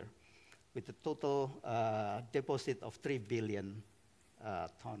year, with a total deposit of 3 billion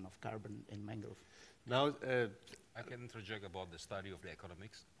ton of carbon in mangrove. Now, I can interject about the study of the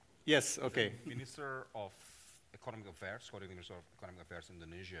economics. yes, okay. The Minister of Economic Affairs, Coordinating Minister of Economic Affairs in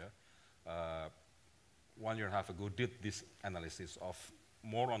Indonesia, 1.5 years ago did this analysis of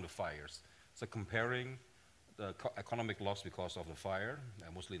more on the fires. So comparing the economic loss because of the fire,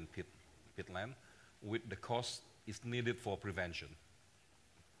 mostly in peatland, with the cost is needed for prevention.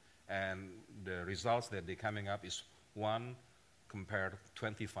 And the results that they're coming up is 1 compared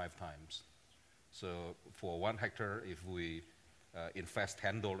 25 times. So for 1 hectare, if we invest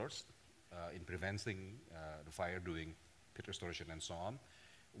 $10 in preventing the fire, doing pit restoration and so on,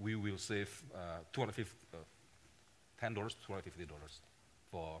 we will save $10 to $250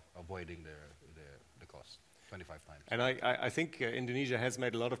 for avoiding the cost 25 times. And I think Indonesia has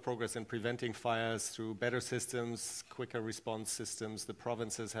made a lot of progress in preventing fires through better systems, quicker response systems. The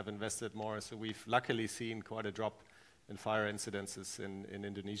provinces have invested more, so we've luckily seen quite a drop in fire incidences in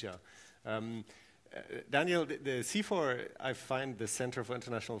Indonesia. Daniel, the C4, I find the Center for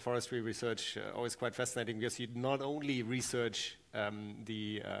International Forestry Research always quite fascinating, because you not only research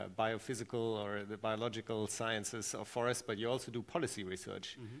the biophysical or the biological sciences of forests, but you also do policy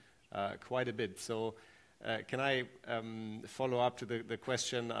research quite a bit. So can I follow up to the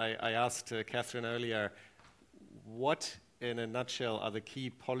question I asked Catherine earlier? What, in a nutshell, are the key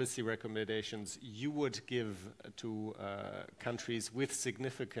policy recommendations you would give to countries with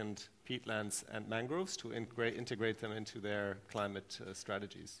significant peatlands and mangroves to integrate them into their climate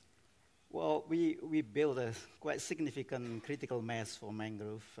strategies? Well, we built a quite significant critical mass for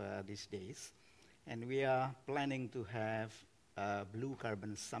mangrove these days, and we are planning to have a Blue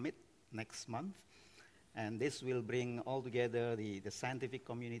Carbon Summit next month, and this will bring all together the scientific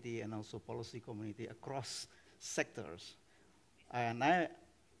community and also policy community across sectors. And I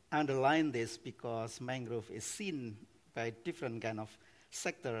underline this because mangrove is seen by different kind of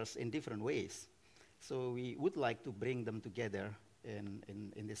sectors in different ways. So we would like to bring them together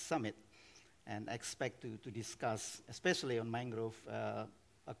in this summit and expect to discuss, especially on mangrove,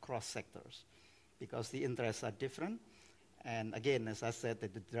 across sectors, because the interests are different. And again, as I said,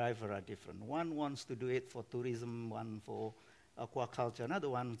 that the drivers are different. One wants to do it for tourism, one for aquaculture, another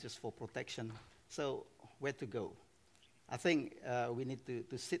one just for protection. So where to go? I think we need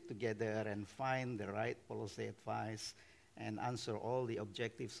to sit together and find the right policy advice and answer all the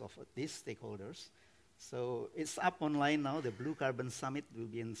objectives of these stakeholders. So it's up online now. The Blue Carbon Summit will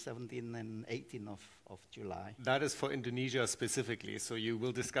be in 17 and 18 of July. That is for Indonesia specifically. So you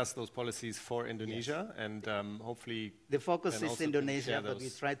will discuss those policies for Indonesia, yes. And hopefully... The focus is Indonesia, but we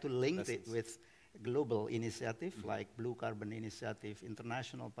try to link it with global initiative like Blue Carbon Initiative,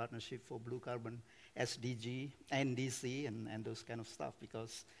 International Partnership for Blue Carbon, SDG, NDC, and those kind of stuff,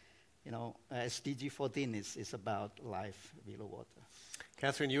 because SDG 14 is about life below water.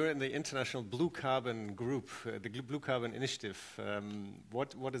 Catherine, you're in the International Blue Carbon Group, the Blue Carbon Initiative.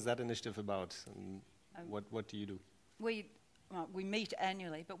 What is that initiative about, and what do you do? We meet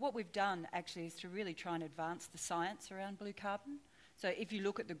annually, but what we've done actually is to really try and advance the science around blue carbon. So if you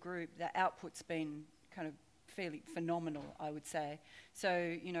look at the group, the output's been kind of fairly phenomenal, I would say.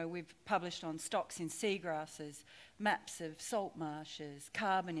 So, we've published on stocks in seagrasses, maps of salt marshes,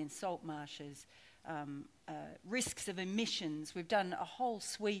 carbon in salt marshes, risks of emissions. We've done a whole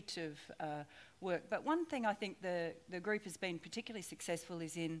suite of work. But one thing I think the group has been particularly successful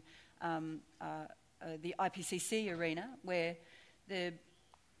is in the IPCC arena, where the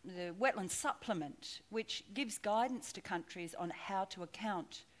wetland supplement, which gives guidance to countries on how to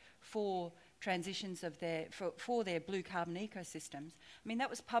account for transitions of for their blue carbon ecosystems. I mean, that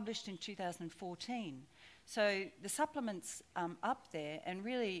was published in 2014. So the supplement's up there, and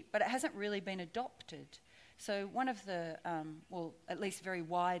really, but it hasn't really been adopted. So one of the, well, at least very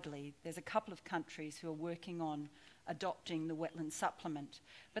widely, there's a couple of countries who are working on adopting the wetland supplement.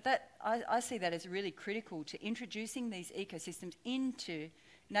 But that, I see that as really critical to introducing these ecosystems into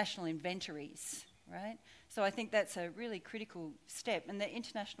national inventories, right? So I think that's a really critical step. And the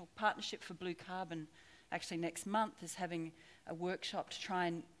International Partnership for Blue Carbon, actually next month, is having a workshop to try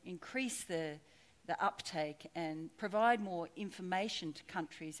and increase the uptake and provide more information to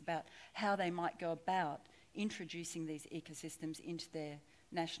countries about how they might go about introducing these ecosystems into their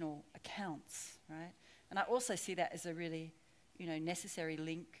national accounts, right? And I also see that as a really, necessary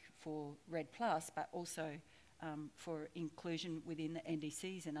link for REDD+, but also for inclusion within the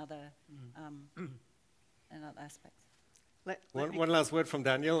NDCs and other and other aspects. One last word from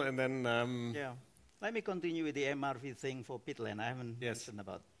Daniel, and then yeah. Let me continue with the MRV thing for peatland. I haven't mentioned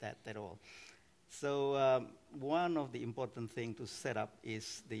about that at all. So one of the important things to set up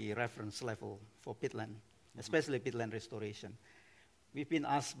is the reference level for peatland, especially peatland restoration. We've been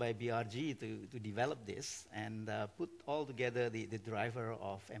asked by BRG to develop this and put all together the driver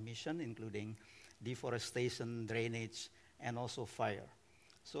of emission, including deforestation, drainage, and also fire.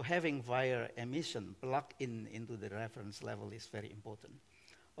 So having fire emission plugged into the reference level is very important.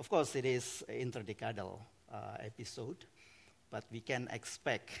 Of course, it is an interdecadal episode, but we can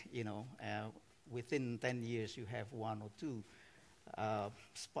expect, within 10 years, you have 1 or 2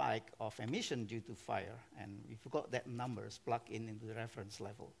 spike of emission due to fire, and we've got that numbers plugged into the reference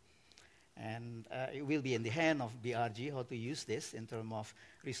level. And it will be in the hand of BRG how to use this in terms of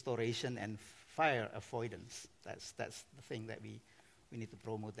restoration and fire avoidance. That's the thing that we need to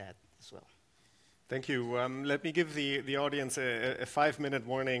promote that as well. Thank you. Let me give the audience a 5-minute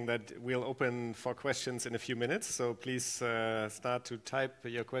warning that we'll open for questions in a few minutes. So please start to type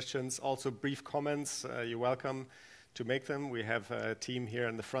your questions. Also, brief comments, you're welcome to make them. We have a team here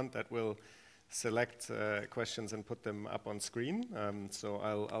in the front that will select questions and put them up on screen. So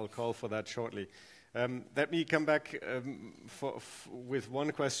I'll call for that shortly. Let me come back with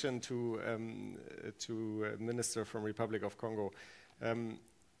one question to Minister from Republic of Congo.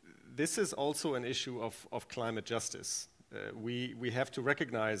 This is also an issue of climate justice. We have to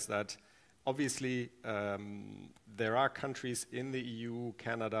recognize that obviously there are countries in the EU,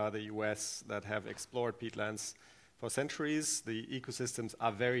 Canada, the US that have explored peatlands for centuries. The ecosystems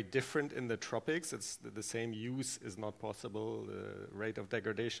are very different in the tropics. It's the same use is not possible. The rate of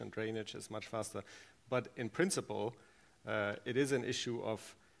degradation, drainage is much faster. But in principle, it is an issue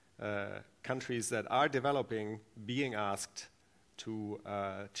of countries that are developing being asked to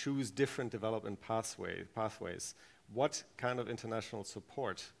choose different development pathways. What kind of international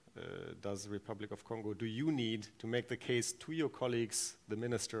support does the Republic of Congo do you need to make the case to your colleagues, the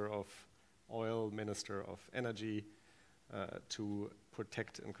Minister of Oil, Minister of Energy, to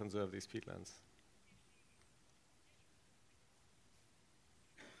protect and conserve these peatlands?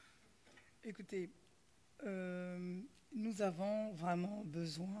 Écoutez, nous avons vraiment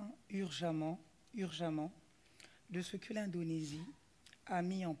besoin urgemment de ce que l'Indonésie a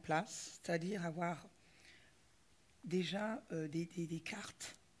mis en place, c'est-à-dire avoir déjà des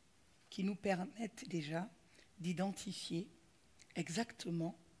cartes qui nous permettent déjà d'identifier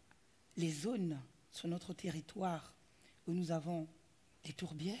exactement les zones sur notre territoire où nous avons les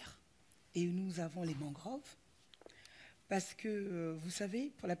tourbières et où nous avons les mangroves. Parce que, vous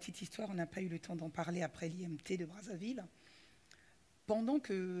savez, pour la petite histoire, on n'a pas eu le temps d'en parler après l'IMT de Brazzaville. Pendant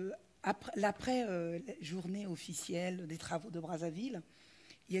que, l'après-journée officielle des travaux de Brazzaville,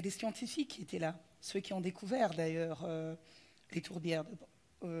 il y a des scientifiques qui étaient là, ceux qui ont découvert d'ailleurs les tourbières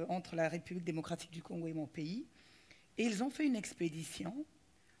entre la République démocratique du Congo et mon pays. Et ils ont fait une expédition,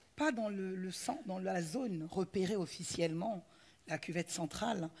 pas dans dans la zone repérée officiellement, la cuvette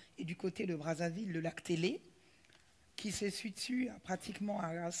centrale, et du côté de Brazzaville, le lac Télé, qui se situe pratiquement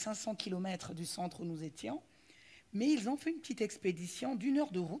à 500 km du centre où nous étions. Mais ils ont fait une petite expédition d'1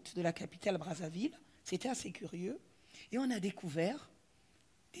 heure de route de la capitale Brazzaville. C'était assez curieux. Et on a découvert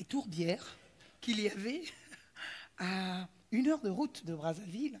des tourbières qu'il y avait à 1 heure de route de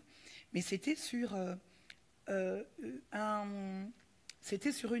Brazzaville. Mais c'était sur,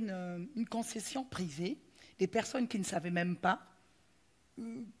 une concession privée. Des personnes qui ne savaient même pas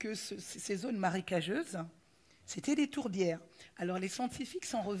que ces zones marécageuses, c'était des tourbières. Alors les scientifiques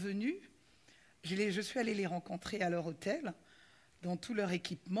sont revenus. Je suis allée les rencontrer à leur hôtel, dans tout leur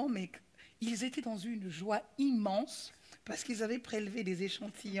équipement, mais ils étaient dans une joie immense parce qu'ils avaient prélevé des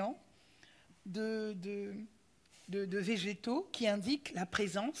échantillons de végétaux qui indiquent la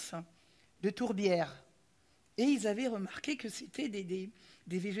présence de tourbières. Et ils avaient remarqué que c'était des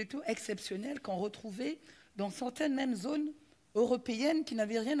végétaux exceptionnels qu'on retrouvait dans certaines mêmes zones européennes qui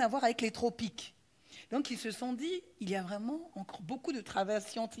n'avaient rien à voir avec les tropiques. Donc ils se sont dit, il y a vraiment encore beaucoup de travail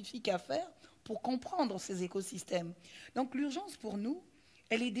scientifique à faire pour comprendre ces écosystèmes. Donc l'urgence pour nous,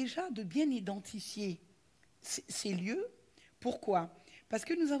 elle est déjà de bien identifier ces lieux. Pourquoi ? Parce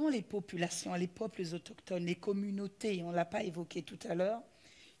que nous avons les populations, les peuples autochtones, les communautés, on ne l'a pas évoqué tout à l'heure,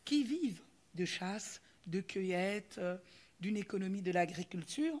 qui vivent de chasse, de cueillette, d'une économie de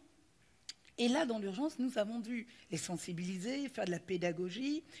l'agriculture. Et là, dans l'urgence, nous avons dû les sensibiliser, faire de la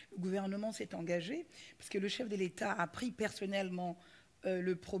pédagogie. Le gouvernement s'est engagé, parce que le chef de l'État a pris personnellement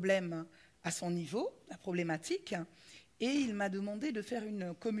le problème à son niveau, la problématique. Et il m'a demandé de faire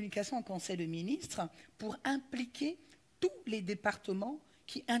une communication en Conseil de ministres pour impliquer tous les départements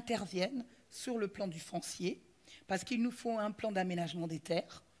qui interviennent sur le plan du foncier, parce qu'il nous faut un plan d'aménagement des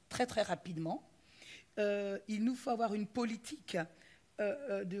terres, très très rapidement. Il nous faut avoir une politique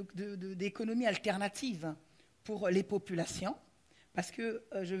d'économie alternative pour les populations, parce que,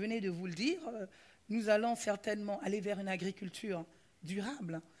 je venais de vous le dire, nous allons certainement aller vers une agriculture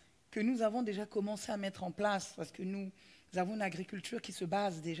durable, que nous avons déjà commencé à mettre en place, parce que nous avons une agriculture qui se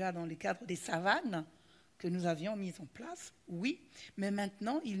base déjà dans les cadres des savanes que nous avions mises en place, oui, mais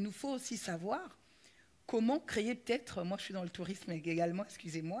maintenant, il nous faut aussi savoir comment créer peut-être, moi je suis dans le tourisme également,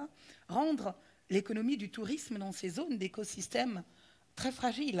 excusez-moi, rendre l'économie du tourisme dans ces zones d'écosystèmes très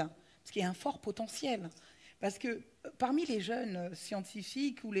fragiles, parce qu'il y a un fort potentiel. Parce que parmi les jeunes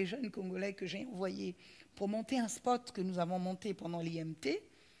scientifiques ou les jeunes Congolais que j'ai envoyés pour monter un spot que nous avons monté pendant l'IMT,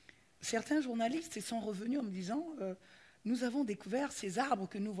 certains journalistes sont revenus en me disant nous avons découvert ces arbres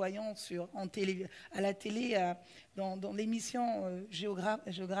que nous voyons à la télé dans l'émission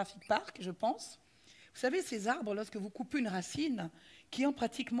Géographic Park, je pense. Vous savez, ces arbres, lorsque vous coupez une racine, qui ont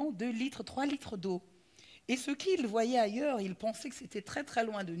pratiquement 2 litres, 3 litres d'eau. Et ceux qui le voyaient ailleurs, ils pensaient que c'était très très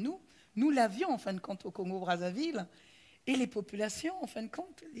loin de nous. Nous l'avions en fin de compte au Congo-Brazzaville. Et les populations, en fin de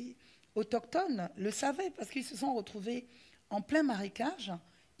compte, les autochtones le savaient parce qu'ils se sont retrouvés en plein marécage.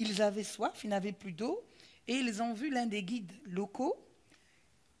 Ils avaient soif, ils n'avaient plus d'eau. Et ils ont vu l'un des guides locaux.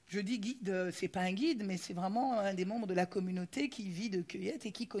 Je dis guide, ce n'est pas un guide, mais c'est vraiment un des membres de la communauté qui vit de cueillette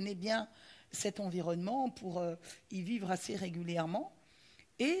et qui connaît bien cet environnement pour y vivre assez régulièrement.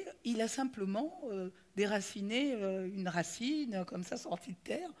 Et il a simplement déraciné une racine comme ça sortie de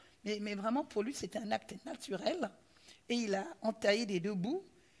terre. Mais vraiment, pour lui, c'était un acte naturel. Et il a entaillé des 2 bouts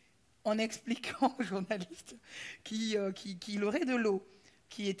en expliquant aux journalistes qu'il aurait de l'eau,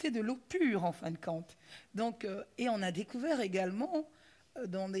 qui était de l'eau pure, en fin de compte. Donc, et on a découvert également,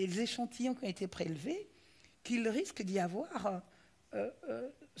 dans des échantillons qui ont été prélevés, qu'il risque d'y avoir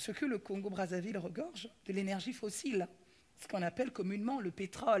ce que le Congo-Brazzaville regorge, de l'énergie fossile, ce qu'on appelle communément le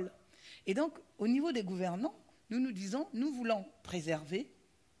pétrole. Et donc, au niveau des gouvernants, nous nous disons, nous voulons préserver,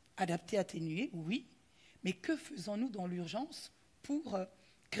 adapter, atténuer, oui, mais que faisons-nous dans l'urgence pour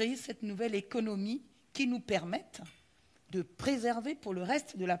créer cette nouvelle économie qui nous permette de préserver pour le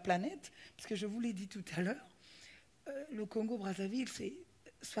reste de la planète, parce que je vous l'ai dit tout à l'heure, le Congo-Brazzaville, c'est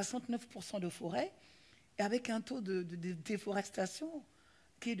 69% de forêt, et avec un taux de déforestation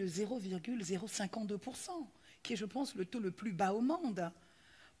qui est de 0,052%, qui est, je pense, le taux le plus bas au monde.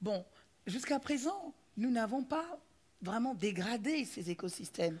 Bon, jusqu'à présent, nous n'avons pas vraiment dégradé ces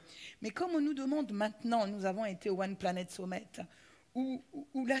écosystèmes. Mais comme on nous demande maintenant, nous avons été au One Planet Summit, où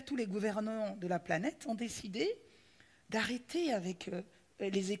là, tous les gouvernants de la planète ont décidé d'arrêter avec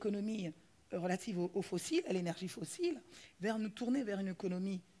les économies relatives aux fossiles, à l'énergie fossile, nous tourner vers une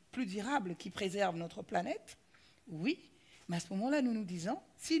économie plus durable qui préserve notre planète. Oui, mais à ce moment-là, nous nous disons,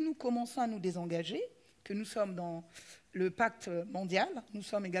 si nous commençons à nous désengager, que nous sommes dans le pacte mondial, nous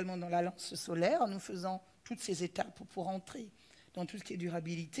sommes également dans l'alliance solaire, nous faisons toutes ces étapes pour entrer dans tout ce qui est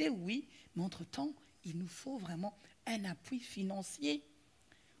durabilité, oui, mais entre-temps, il nous faut vraiment un appui financier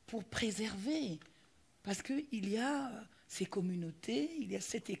pour préserver, parce qu'il y a ces communautés, il y a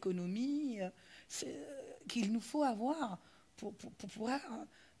cette économie qu'il nous faut avoir pour pouvoir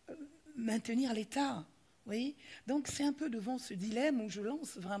maintenir l'État. Oui. Donc c'est un peu devant ce dilemme où je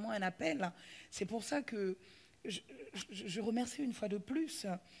lance vraiment un appel. C'est pour ça que je remercie une fois de plus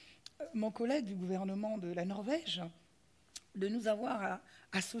mon collègue du gouvernement de la Norvège de nous avoir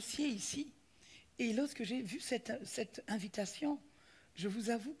associés ici. Et lorsque j'ai vu cette invitation, je vous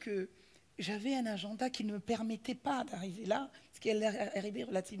avoue que j'avais un agenda qui ne me permettait pas d'arriver là, parce qu'elle est arrivée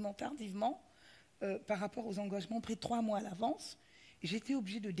relativement tardivement par rapport aux engagements pris 3 mois à l'avance. J'étais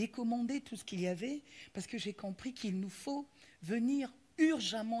obligée de décommander tout ce qu'il y avait parce que j'ai compris qu'il nous faut venir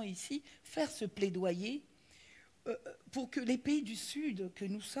urgemment ici faire ce plaidoyer pour que les pays du Sud que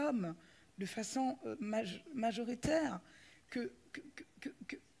nous sommes de façon majoritaire, que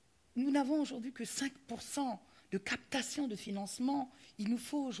nous n'avons aujourd'hui que 5% de captation de financement. Il nous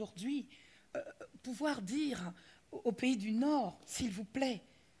faut aujourd'hui pouvoir dire aux pays du Nord, s'il vous plaît,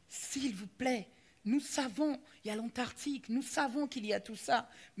 nous savons, il y a l'Antarctique, nous savons qu'il y a tout ça,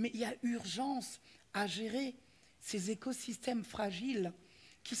 mais il y a urgence à gérer ces écosystèmes fragiles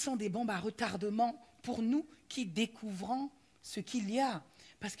qui sont des bombes à retardement pour nous qui découvrons ce qu'il y a.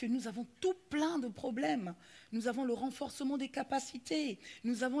 Parce que nous avons tout plein de problèmes. Nous avons le renforcement des capacités,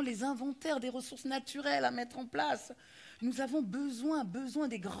 nous avons les inventaires des ressources naturelles à mettre en place. Nous avons besoin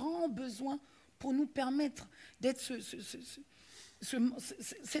des grands besoins pour nous permettre d'être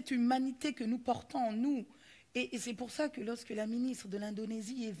cette humanité que nous portons en nous Et c'est pour ça que lorsque la ministre de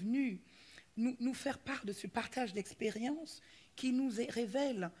l'Indonésie est venue nous faire part de ce partage d'expérience qui nous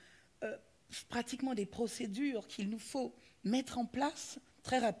révèle pratiquement des procédures qu'il nous faut mettre en place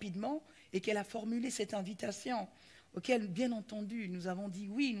très rapidement, et qu'elle a formulé cette invitation auquel, bien entendu, nous avons dit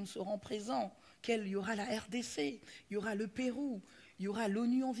oui, nous serons présents, qu'il y aura la RDC, il y aura le Pérou, il y aura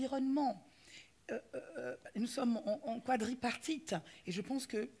l'ONU Environnement. Nous sommes en quadripartite, et je pense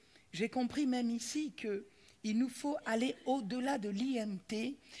que j'ai compris même ici qu'il nous faut aller au-delà de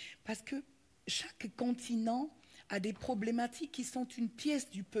l'IMT, parce que chaque continent a des problématiques qui sont une pièce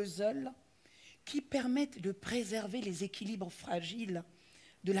du puzzle qui permettent de préserver les équilibres fragiles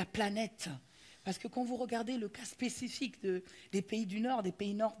de la planète. Parce que quand vous regardez le cas spécifique des pays du Nord, des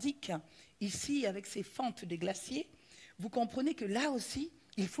pays nordiques, ici, avec ces fentes des glaciers, vous comprenez que là aussi,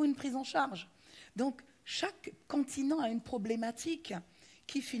 il faut une prise en charge. Donc, chaque continent a une problématique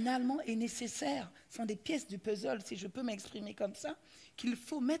qui, finalement, est nécessaire. Ce sont des pièces du puzzle, si je peux m'exprimer comme ça, qu'il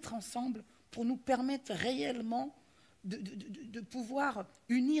faut mettre ensemble pour nous permettre réellement de pouvoir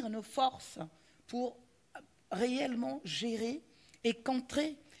unir nos forces pour réellement gérer et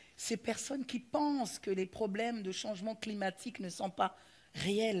contrer ces personnes qui pensent que les problèmes de changement climatique ne sont pas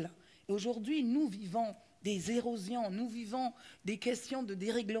réels. Et aujourd'hui, nous vivons des érosions, nous vivons des questions de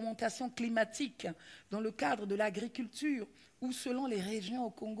déréglementation climatique dans le cadre de l'agriculture, où selon les régions au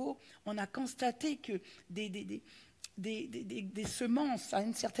Congo, on a constaté que des semences à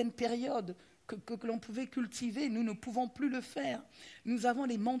une certaine période que l'on pouvait cultiver, nous ne pouvons plus le faire. Nous avons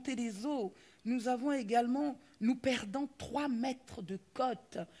les montées des eaux. Nous avons également, nous perdons 3 mètres de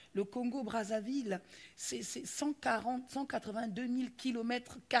côte. Le Congo-Brazzaville, c'est 182 000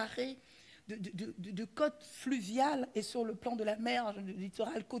 kilomètres carrés de côte fluviale et sur le plan de la mer, du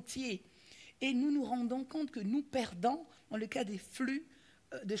littoral côtier. Et nous nous rendons compte que nous perdons, dans le cas des flux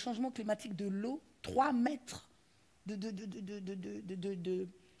de changement climatique de l'eau, 3 mètres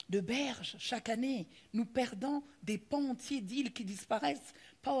de berges chaque année. Nous perdons des pans entiers d'îles qui disparaissent,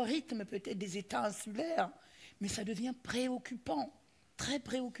 pas au rythme peut-être des États insulaires, mais ça devient préoccupant, très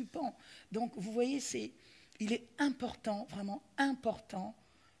préoccupant. Donc vous voyez, il est important, vraiment important,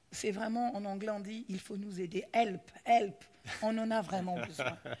 c'est vraiment, en anglais on dit, il faut nous aider, help, help, on en a vraiment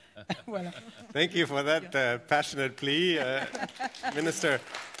besoin. Voilà. Thank you for that passionate plea, Minister.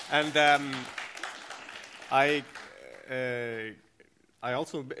 And I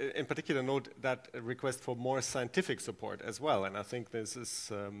also, in particular, note that request for more scientific support as well, and I think this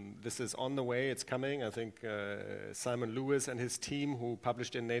is on the way. It's coming. I think Simon Lewis and his team, who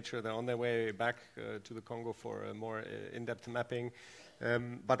published in Nature, they're on their way back to the Congo for a more in-depth mapping,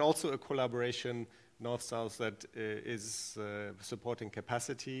 but also a collaboration north-south that is supporting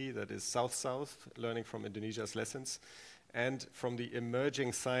capacity, that is south-south, learning from Indonesia's lessons, and from the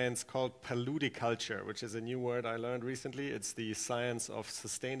emerging science called paludiculture, which is a new word I learned recently. It's the science of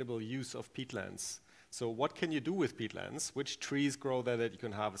sustainable use of peatlands. So what can you do with peatlands? Which trees grow there that you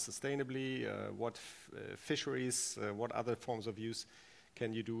can harvest sustainably? What fisheries, what other forms of use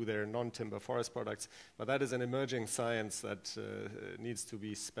can you do there, non-timber forest products? But that is an emerging science that needs to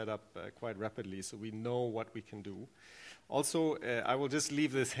be sped up quite rapidly, so we know what we can do. Also, I will just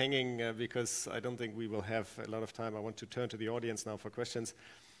leave this hanging because I don't think we will have a lot of time. I want to turn to the audience now for questions.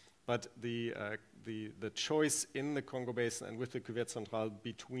 But the choice in the Congo Basin and with the Cuvette Centrale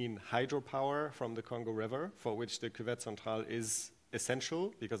between hydropower from the Congo River, for which the Cuvette Centrale is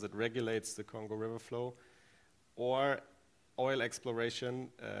essential because it regulates the Congo River flow, or oil exploration,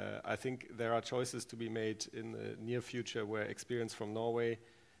 I think there are choices to be made in the near future where experience from Norway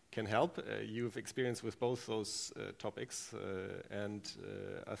can help. You've experience with both those topics, and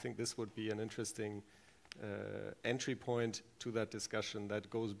I think this would be an interesting entry point to that discussion that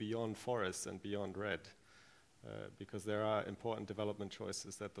goes beyond forests and beyond RED, because there are important development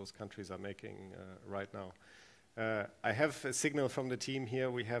choices that those countries are making right now. I have a signal from the team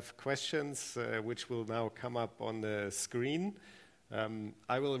here. We have questions which will now come up on the screen.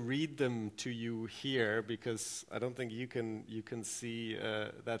 I will read them to you here because I don't think you can see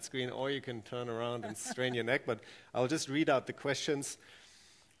that screen, or you can turn around and strain your neck, but I'll just read out the questions.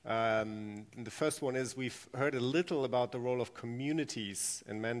 The first one is, we've heard a little about the role of communities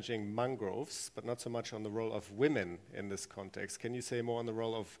in managing mangroves, but not so much on the role of women in this context. Can you say more on the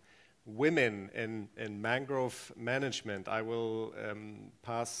role of women in mangrove management? I will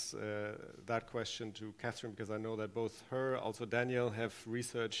pass that question to Catherine because I know that both her, also Daniel, have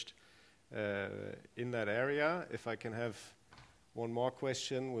researched in that area. If I can have one more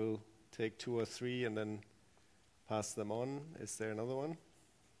question, we'll take 2 or 3 and then pass them on. Is there another one?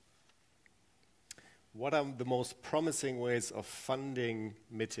 What are the most promising ways of funding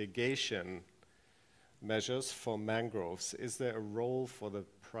mitigation? measures for mangroves, is there a role for the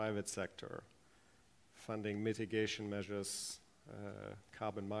private sector? Funding mitigation measures,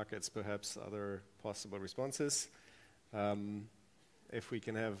 carbon markets, perhaps other possible responses. If we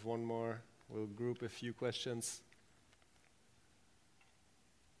can have one more, we'll group a few questions.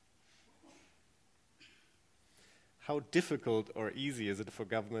 How difficult or easy is it for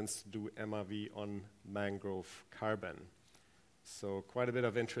governments to do MRV on mangrove carbon? So quite a bit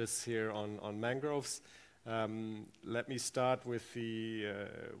of interest here on mangroves. Let me start with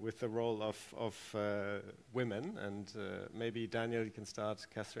the role of women, and maybe Daniel, you can start.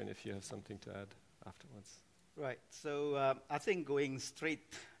 Catherine, if you have something to add afterwards. Right. So I think going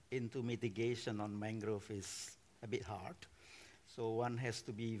straight into mitigation on mangrove is a bit hard. So one has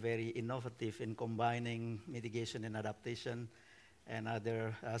to be very innovative in combining mitigation and adaptation and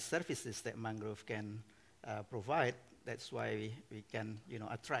other services that mangrove can provide. That's why we can,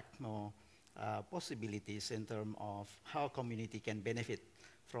 attract more possibilities in terms of how community can benefit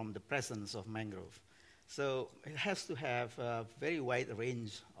from the presence of mangrove. So it has to have a very wide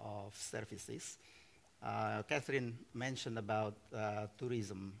range of services. Catherine mentioned about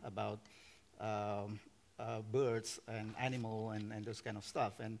tourism, about birds and animal and those kind of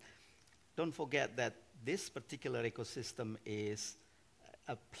stuff. And don't forget that this particular ecosystem is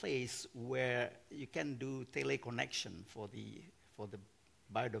a place where you can do teleconnection for the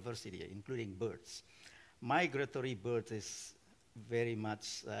biodiversity, including birds. Migratory birds is very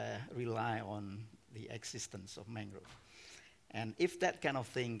much rely on the existence of mangrove. And if that kind of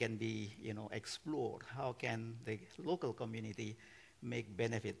thing can be, explored, how can the local community make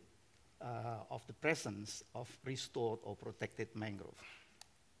benefit of the presence of restored or protected mangrove?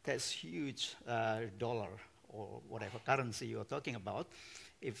 That's huge dollar or whatever currency you're talking about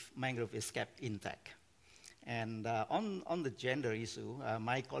if mangrove is kept intact. And on the gender issue,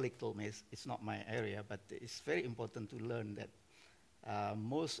 my colleague told me it's not my area, but it's very important to learn that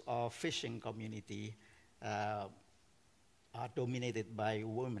most of fishing community are dominated by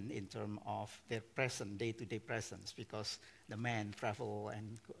women in terms of their present, day-to-day presence, because the men travel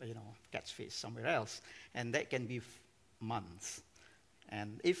and catch fish somewhere else, and that can be months.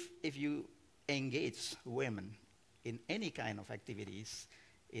 And if you engage women in any kind of activities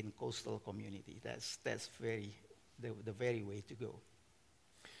in coastal community, that's the very way to go.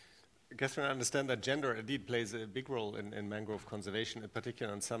 Catherine, I understand that gender indeed plays a big role in mangrove conservation, in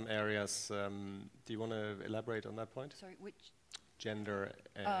particular in some areas. Do you want to elaborate on that point? Sorry, which? Gender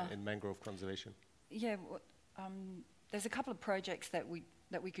in mangrove conservation. Yeah, there's a couple of projects that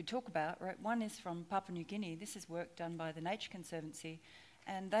we could talk about, right? One is from Papua New Guinea. This is work done by the Nature Conservancy,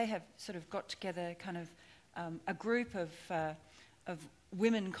 and they have sort of got together kind of a group of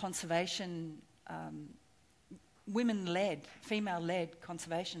women conservation women-led, female-led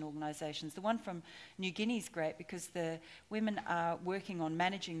conservation organisations. The one from New Guinea is great because the women are working on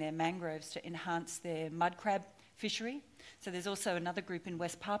managing their mangroves to enhance their mud crab fishery. So there's also another group in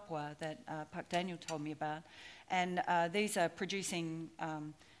West Papua that Pak Daniel told me about. And these are producing,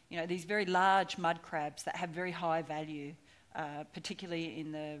 these very large mud crabs that have very high value, particularly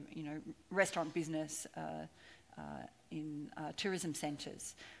in the, restaurant business, in tourism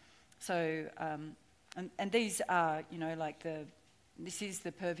centres. So, and these are, this is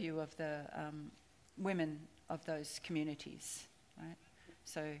the purview of the women of those communities, right?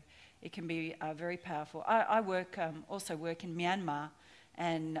 So it can be very powerful. I also work in Myanmar,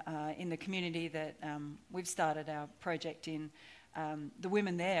 and in the community that we've started our project in, the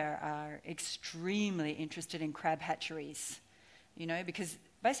women there are extremely interested in crab hatcheries, because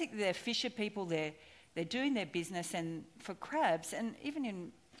basically they're fisher people, they're doing their business, and for crabs, and even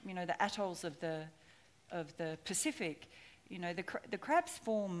in, the atolls of the Pacific, the crabs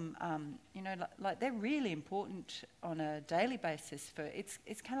form, like they're really important on a daily basis.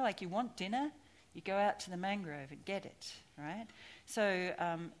 It's kind of like you want dinner, you go out to the mangrove and get it, right? So,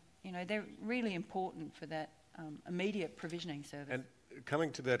 they're really important for that immediate provisioning service. And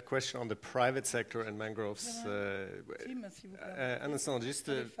coming to that question on the private sector and mangroves, un instant,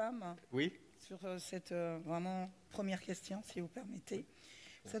 juste... Oui? Sur cette vraiment première question, si vous permettez.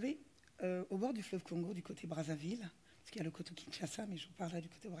 Vous savez, au bord du fleuve Congo, du côté Brazzaville, parce qu'il y a le côté Kinshasa, mais je vous parlerai du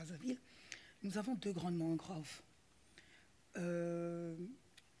côté Brazzaville, nous avons 2 grandes mangroves.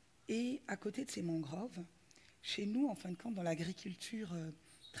 Et à côté de ces mangroves, chez nous, en fin de compte, dans l'agriculture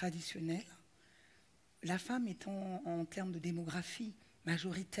traditionnelle, la femme étant en termes de démographie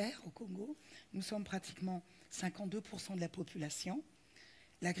majoritaire au Congo, nous sommes pratiquement 52% de la population.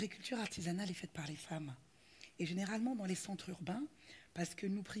 L'agriculture artisanale est faite par les femmes. Et généralement dans les centres urbains, parce que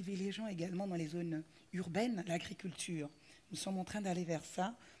nous privilégions également dans les zones urbaines l'agriculture Nous sommes en train d'aller vers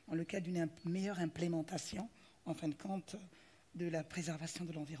ça, dans le cadre d'une meilleure implémentation, en fin de compte, de la préservation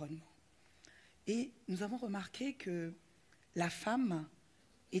de l'environnement. Et nous avons remarqué que la femme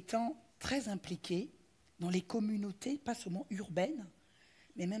étant très impliquée dans les communautés, pas seulement urbaines,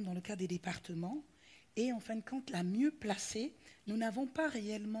 mais même dans le cas des départements, et en fin de compte, la mieux placée, nous n'avons pas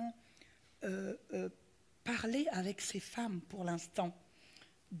réellement parlé avec ces femmes pour l'instant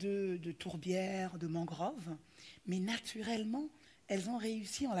de tourbières, de mangroves, mais naturellement, elles ont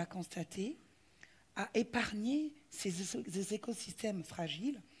réussi, on l'a constaté, à épargner ces écosystèmes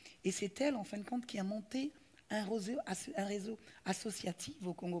fragiles, et c'est elle, en fin de compte, qui a monté un réseau associatif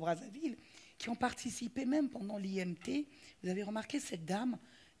au Congo-Brazzaville, qui ont participé même pendant l'IMT. Vous avez remarqué cette dame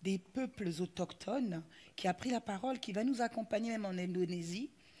des peuples autochtones qui a pris la parole, qui va nous accompagner même en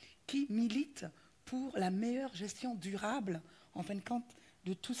Indonésie, qui milite pour la meilleure gestion durable, en fin de compte,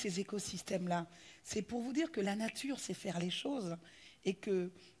 de tous ces écosystèmes-là. C'est pour vous dire que la nature sait faire les choses et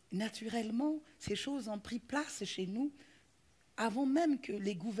que, naturellement, ces choses ont pris place chez nous avant même que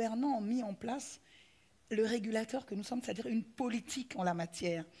les gouvernants ont mis en place le régulateur que nous sommes, c'est-à-dire une politique en la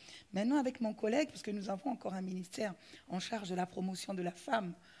matière. Maintenant, avec mon collègue, parce que nous avons encore un ministère en charge de la promotion de la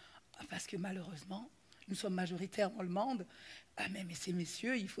femme, parce que malheureusement, nous sommes majoritaires dans le monde, mais ces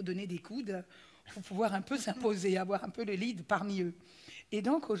messieurs, il faut donner des coudes pour pouvoir un peu s'imposer, avoir un peu le lead parmi eux. Et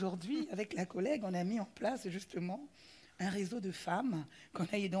donc aujourd'hui, avec la collègue, on a mis en place justement un réseau de femmes qu'on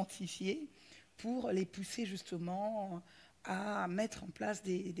a identifié pour les pousser justement à mettre en place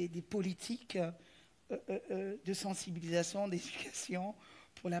des politiques de sensibilisation, d'éducation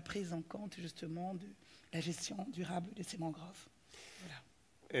pour la prise en compte justement de la gestion durable de ces mangroves. Voilà.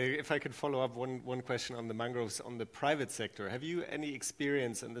 If I could follow up one question on the mangroves on the private sector. Have you any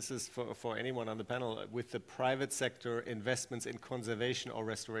experience, and this is for anyone on the panel, with the private sector investments in conservation or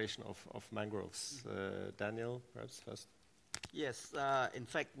restoration of mangroves? Daniel, perhaps first. Yes, in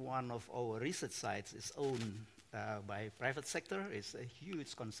fact, one of our research sites is owned by private sector. It's a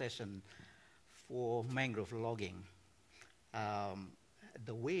huge concession for mangrove logging.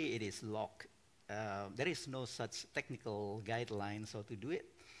 The way it is logged, there is no such technical guidelines how to do it.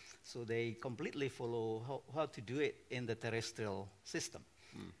 So they completely follow how to do it in the terrestrial system.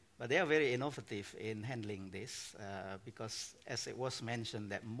 But they are very innovative in handling this because, as it was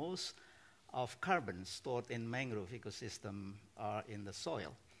mentioned, that most of carbon stored in mangrove ecosystem are in the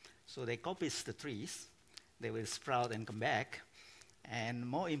soil. So they copy the trees, they will sprout and come back. And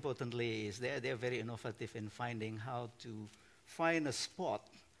more importantly is they're very innovative in finding how to find a spot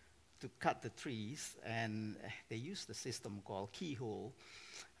to cut the trees, and they use the system called keyhole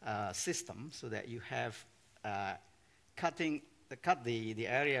system, so that you have cut the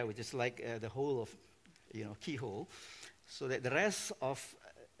area which is like the whole of keyhole, so that the rest of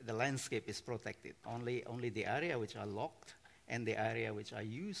the landscape is protected. Only the area which are logged and the area which are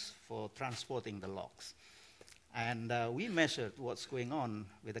used for transporting the logs. And we measured what's going on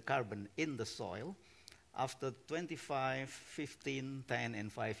with the carbon in the soil after 25, 15, 10,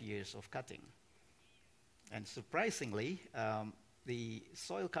 and 5 years of cutting. And surprisingly, the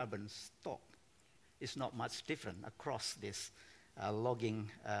soil carbon stock is not much different across this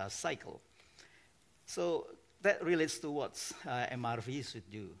logging cycle. So that relates to what MRV should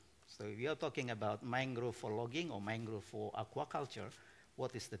do. So if you're talking about mangrove for logging or mangrove for aquaculture,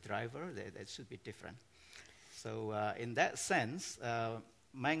 what is the driver? That should be different. So in that sense,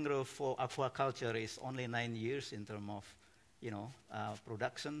 mangrove for aquaculture is only 9 years in terms of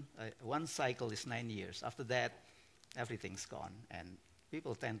production. One cycle is 9 years. After that, everything's gone, and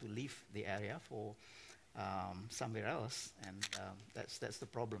people tend to leave the area for somewhere else, and that's the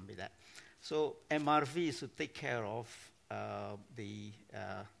problem with that. So MRV should take care of the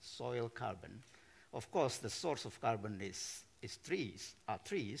soil carbon. Of course, the source of carbon is trees,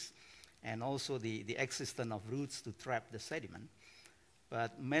 and also the existence of roots to trap the sediment.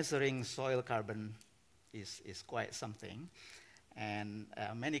 But measuring soil carbon is quite something. And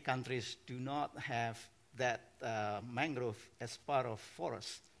many countries do not have that mangrove as part of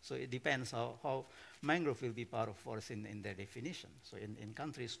forest. So it depends how mangrove will be part of forest in their definition. So in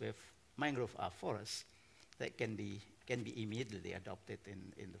countries where mangrove are forests, that can be immediately adopted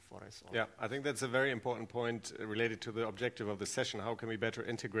in the forest. Yeah, I think that's a very important point related to the objective of the session. How can we better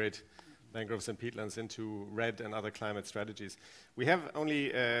integrate mangroves and peatlands into RED and other climate strategies? We have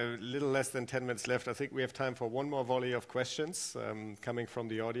only a little less than 10 minutes left. I think we have time for one more volley of questions coming from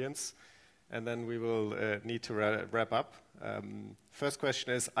the audience, and then we will need to wrap up. First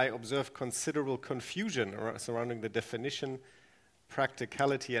question is, I observe considerable confusion surrounding the definition,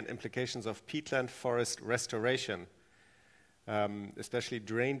 practicality, and implications of peatland forest restoration. especially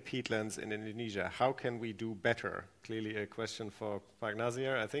drained peatlands in Indonesia. How can we do better? Clearly a question for Pak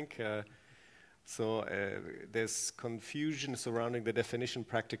Nazir, I think. There's confusion surrounding the definition,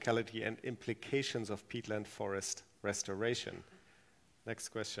 practicality, and implications of peatland forest restoration. Next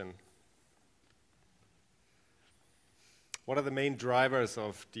question. What are the main drivers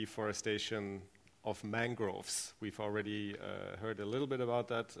of deforestation of mangroves? We've already heard a little bit about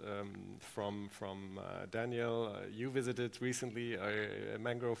that from Daniel. You visited recently a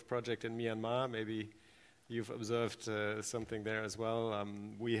mangrove project in Myanmar. Maybe you've observed something there as well.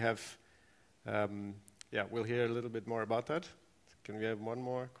 We have, we'll hear a little bit more about that. Can we have one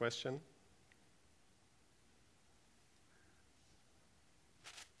more question?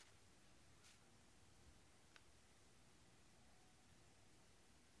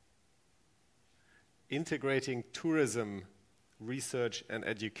 Integrating tourism, research, and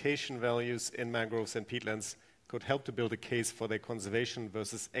education values in mangroves and peatlands could help to build a case for their conservation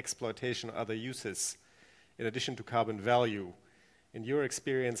versus exploitation or other uses, in addition to carbon value. In your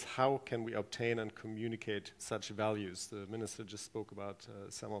experience, how can we obtain and communicate such values? The minister just spoke about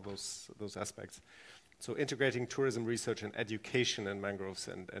some of those aspects. So integrating tourism, research, and education in mangroves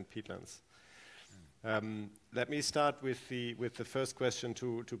and peatlands. Let me start with the first question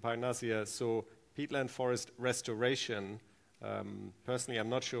to Pak Nazir. So peatland forest restoration, personally I'm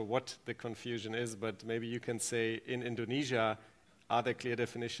not sure what the confusion is, but maybe you can say in Indonesia, are there clear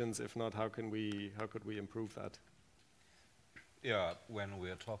definitions? If not, how could we improve that? Yeah, when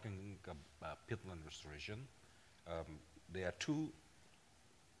we're talking about peatland restoration, there are two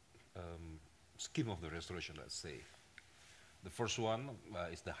schemes of the restoration, let's say. The first one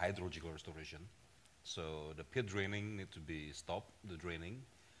is the hydrological restoration. So the peat draining needs to be stopped, the draining,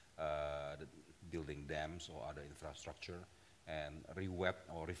 building dams or other infrastructure, and re-wet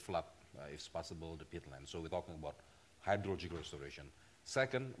or re-flood, if possible, the peatland. So we're talking about hydrological restoration.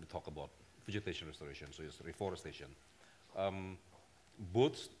 Second, we talk about vegetation restoration, so it's reforestation.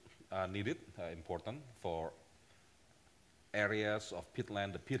 Both are needed, important for areas of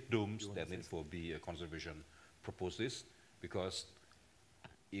peatland, the peat domes that need to be conservation purposes, because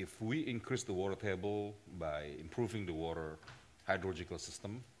if we increase the water table by improving the water hydrological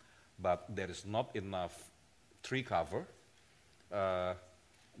system, but there is not enough tree cover,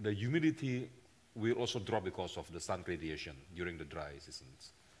 the humidity will also drop because of the sun radiation during the dry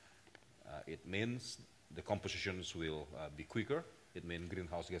seasons. It means the compositions will be quicker. It means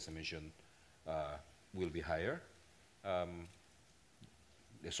greenhouse gas emission will be higher.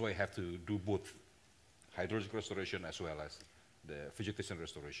 That's why I have to do both hydrological restoration as well as the vegetation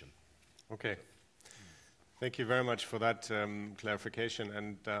restoration. Okay. Thank you very much for that clarification.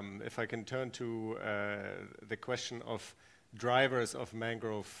 And if I can turn to the question of drivers of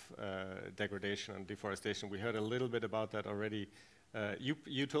mangrove degradation and deforestation. We heard a little bit about that already.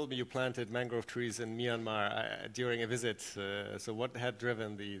 You told me you planted mangrove trees in Myanmar during a visit. So what had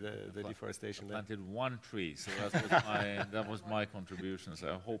driven the deforestation there? I planted one tree, so that was my contribution.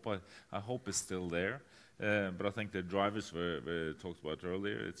 So I hope it's still there. But I think the drivers were talked about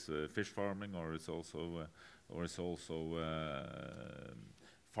earlier. It's fish farming, or it's also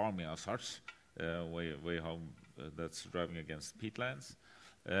farming as such. Way how that's driving against peatlands.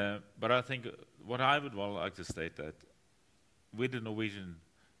 But I think what I would like to state that with the Norwegian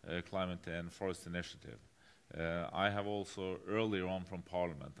Climate and Forest Initiative, I have also earlier on from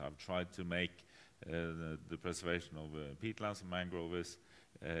Parliament, I've tried to make the preservation of peatlands and mangroves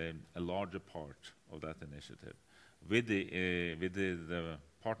a larger part of that initiative. With the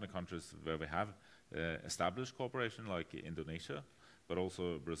partner countries where we have established cooperation, like Indonesia, but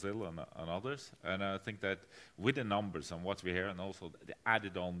also Brazil and others. And I think that with the numbers and what we hear, and also the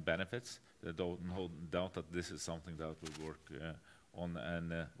added on benefits, no doubt that this is something that we'll work on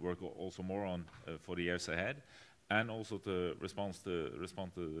and work also more on for the years ahead, and also to respond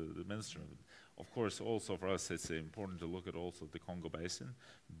to the minister. Of course, also for us, it's important to look at also the Congo Basin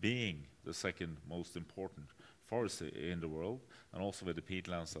being the second most important forest in the world, and also with the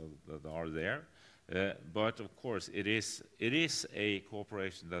peatlands that are there. But of course, it is a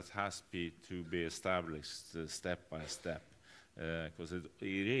cooperation that has to be established step by step, because it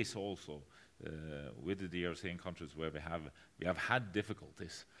is also with the DRC countries where we have had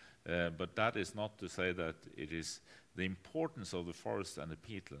difficulties. But that is not to say that it is the importance of the forest and the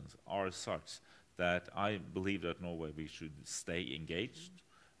peatlands are such that I believe that Norway we should stay engaged,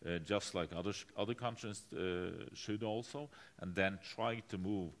 just like other countries should also, and then try to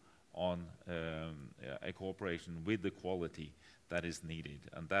move on a cooperation with the quality that is needed,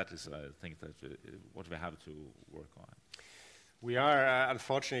 and that is, I think, that what we have to work on. We are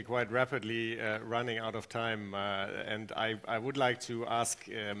unfortunately quite rapidly running out of time, and I would like to ask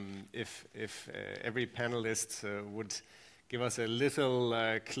if every panelist would give us a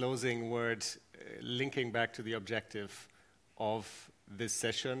little closing word linking back to the objective of this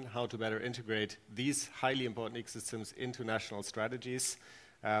session, how to better integrate these highly important ecosystems into national strategies.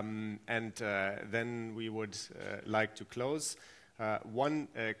 And then we would like to close. One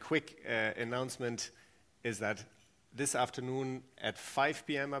quick announcement is that this afternoon at 5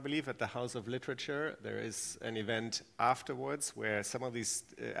 p.m., I believe, at the House of Literature, there is an event afterwards where some of these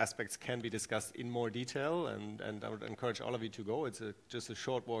aspects can be discussed in more detail, and I would encourage all of you to go. It's just a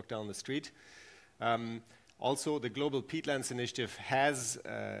short walk down the street. Also, the Global Peatlands Initiative has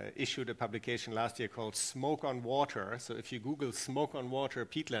issued a publication last year called Smoke on Water. So if you Google Smoke on Water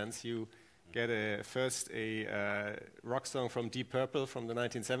Peatlands, you get first a rock song from Deep Purple from the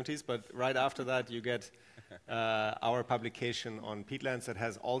 1970s, but right after that you get our publication on peatlands that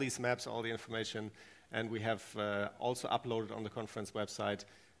has all these maps, all the information, and we have also uploaded on the conference website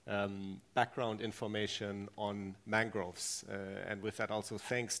background information on mangroves. And with that also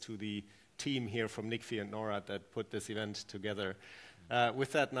thanks to the team here from NICFI and NORAD that put this event together.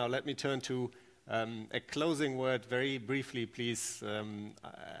 With that now let me turn to a closing word very briefly, please,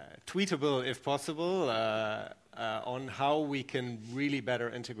 tweetable if possible, on how we can really better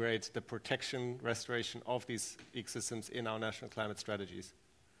integrate the protection, restoration of these ecosystems in our national climate strategies.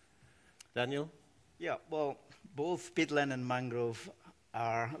 Daniel? Yeah, well, both peatland and mangrove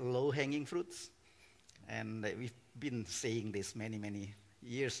are low-hanging fruits, and we've been saying this many, many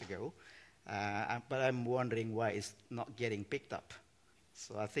years ago, but I'm wondering why it's not getting picked up.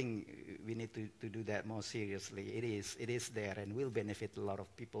 So I think we need to do that more seriously. It is there and will benefit a lot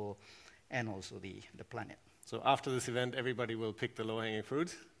of people and also the planet. So after this event, everybody will pick the low-hanging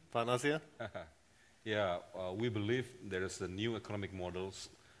fruit. Nazir? Yeah, we believe there is new economic models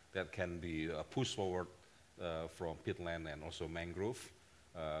that can be pushed forward from peatland and also mangrove.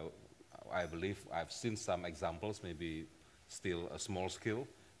 I believe I've seen some examples, maybe still a small scale,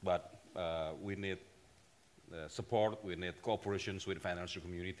 but we need support, we need cooperations with financial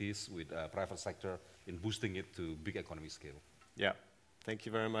communities, with private sector in boosting it to big economic scale. Yeah, thank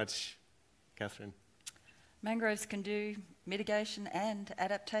you very much, Catherine. Mangroves can do mitigation and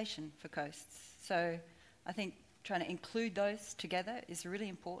adaptation for coasts. So I think trying to include those together is really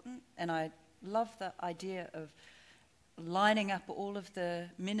important, and I love the idea of lining up all of the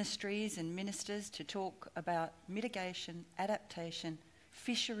ministries and ministers to talk about mitigation, adaptation,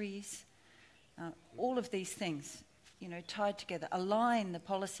 fisheries, all of these things, you know, tied together, align the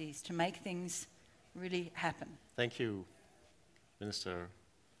policies to make things really happen. Thank you, Minister.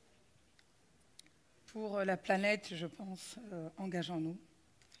 Pour la planète, je pense, engageons-nous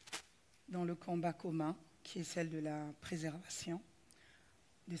dans le combat commun qui est celle de la préservation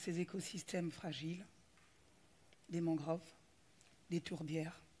de ces écosystèmes fragiles, des mangroves, des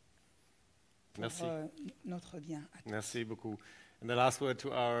tourbières, pour notre bien à tous. Merci beaucoup. And the last word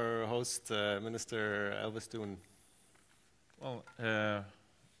to our host, Minister Elvestuen. Well,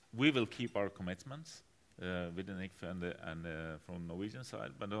 we will keep our commitments with the NICFI and from the Norwegian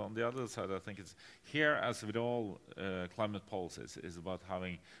side, but on the other side, I think it's here, as with all climate policies, is about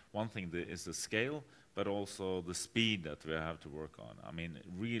having one thing is the scale, but also the speed that we have to work on. I mean,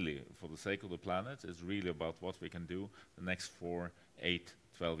 really, for the sake of the planet, it's really about what we can do the next 4, 8,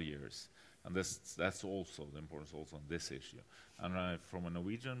 12 years. And that's also the importance also on this issue. And from a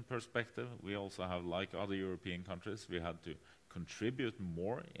Norwegian perspective, we also have, like other European countries, we had to contribute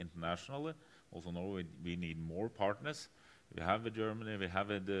more internationally. Also Norway, we need more partners. We have with Germany, we have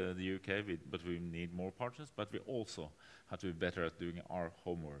with the UK, but we need more partners. But we also have to be better at doing our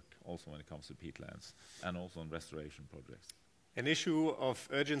homework, also when it comes to peatlands, and also on restoration projects. An issue of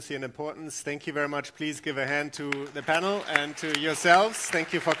urgency and importance. Thank you very much. Please give a hand to the panel and to yourselves.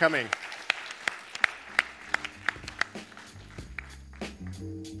 Thank you for coming.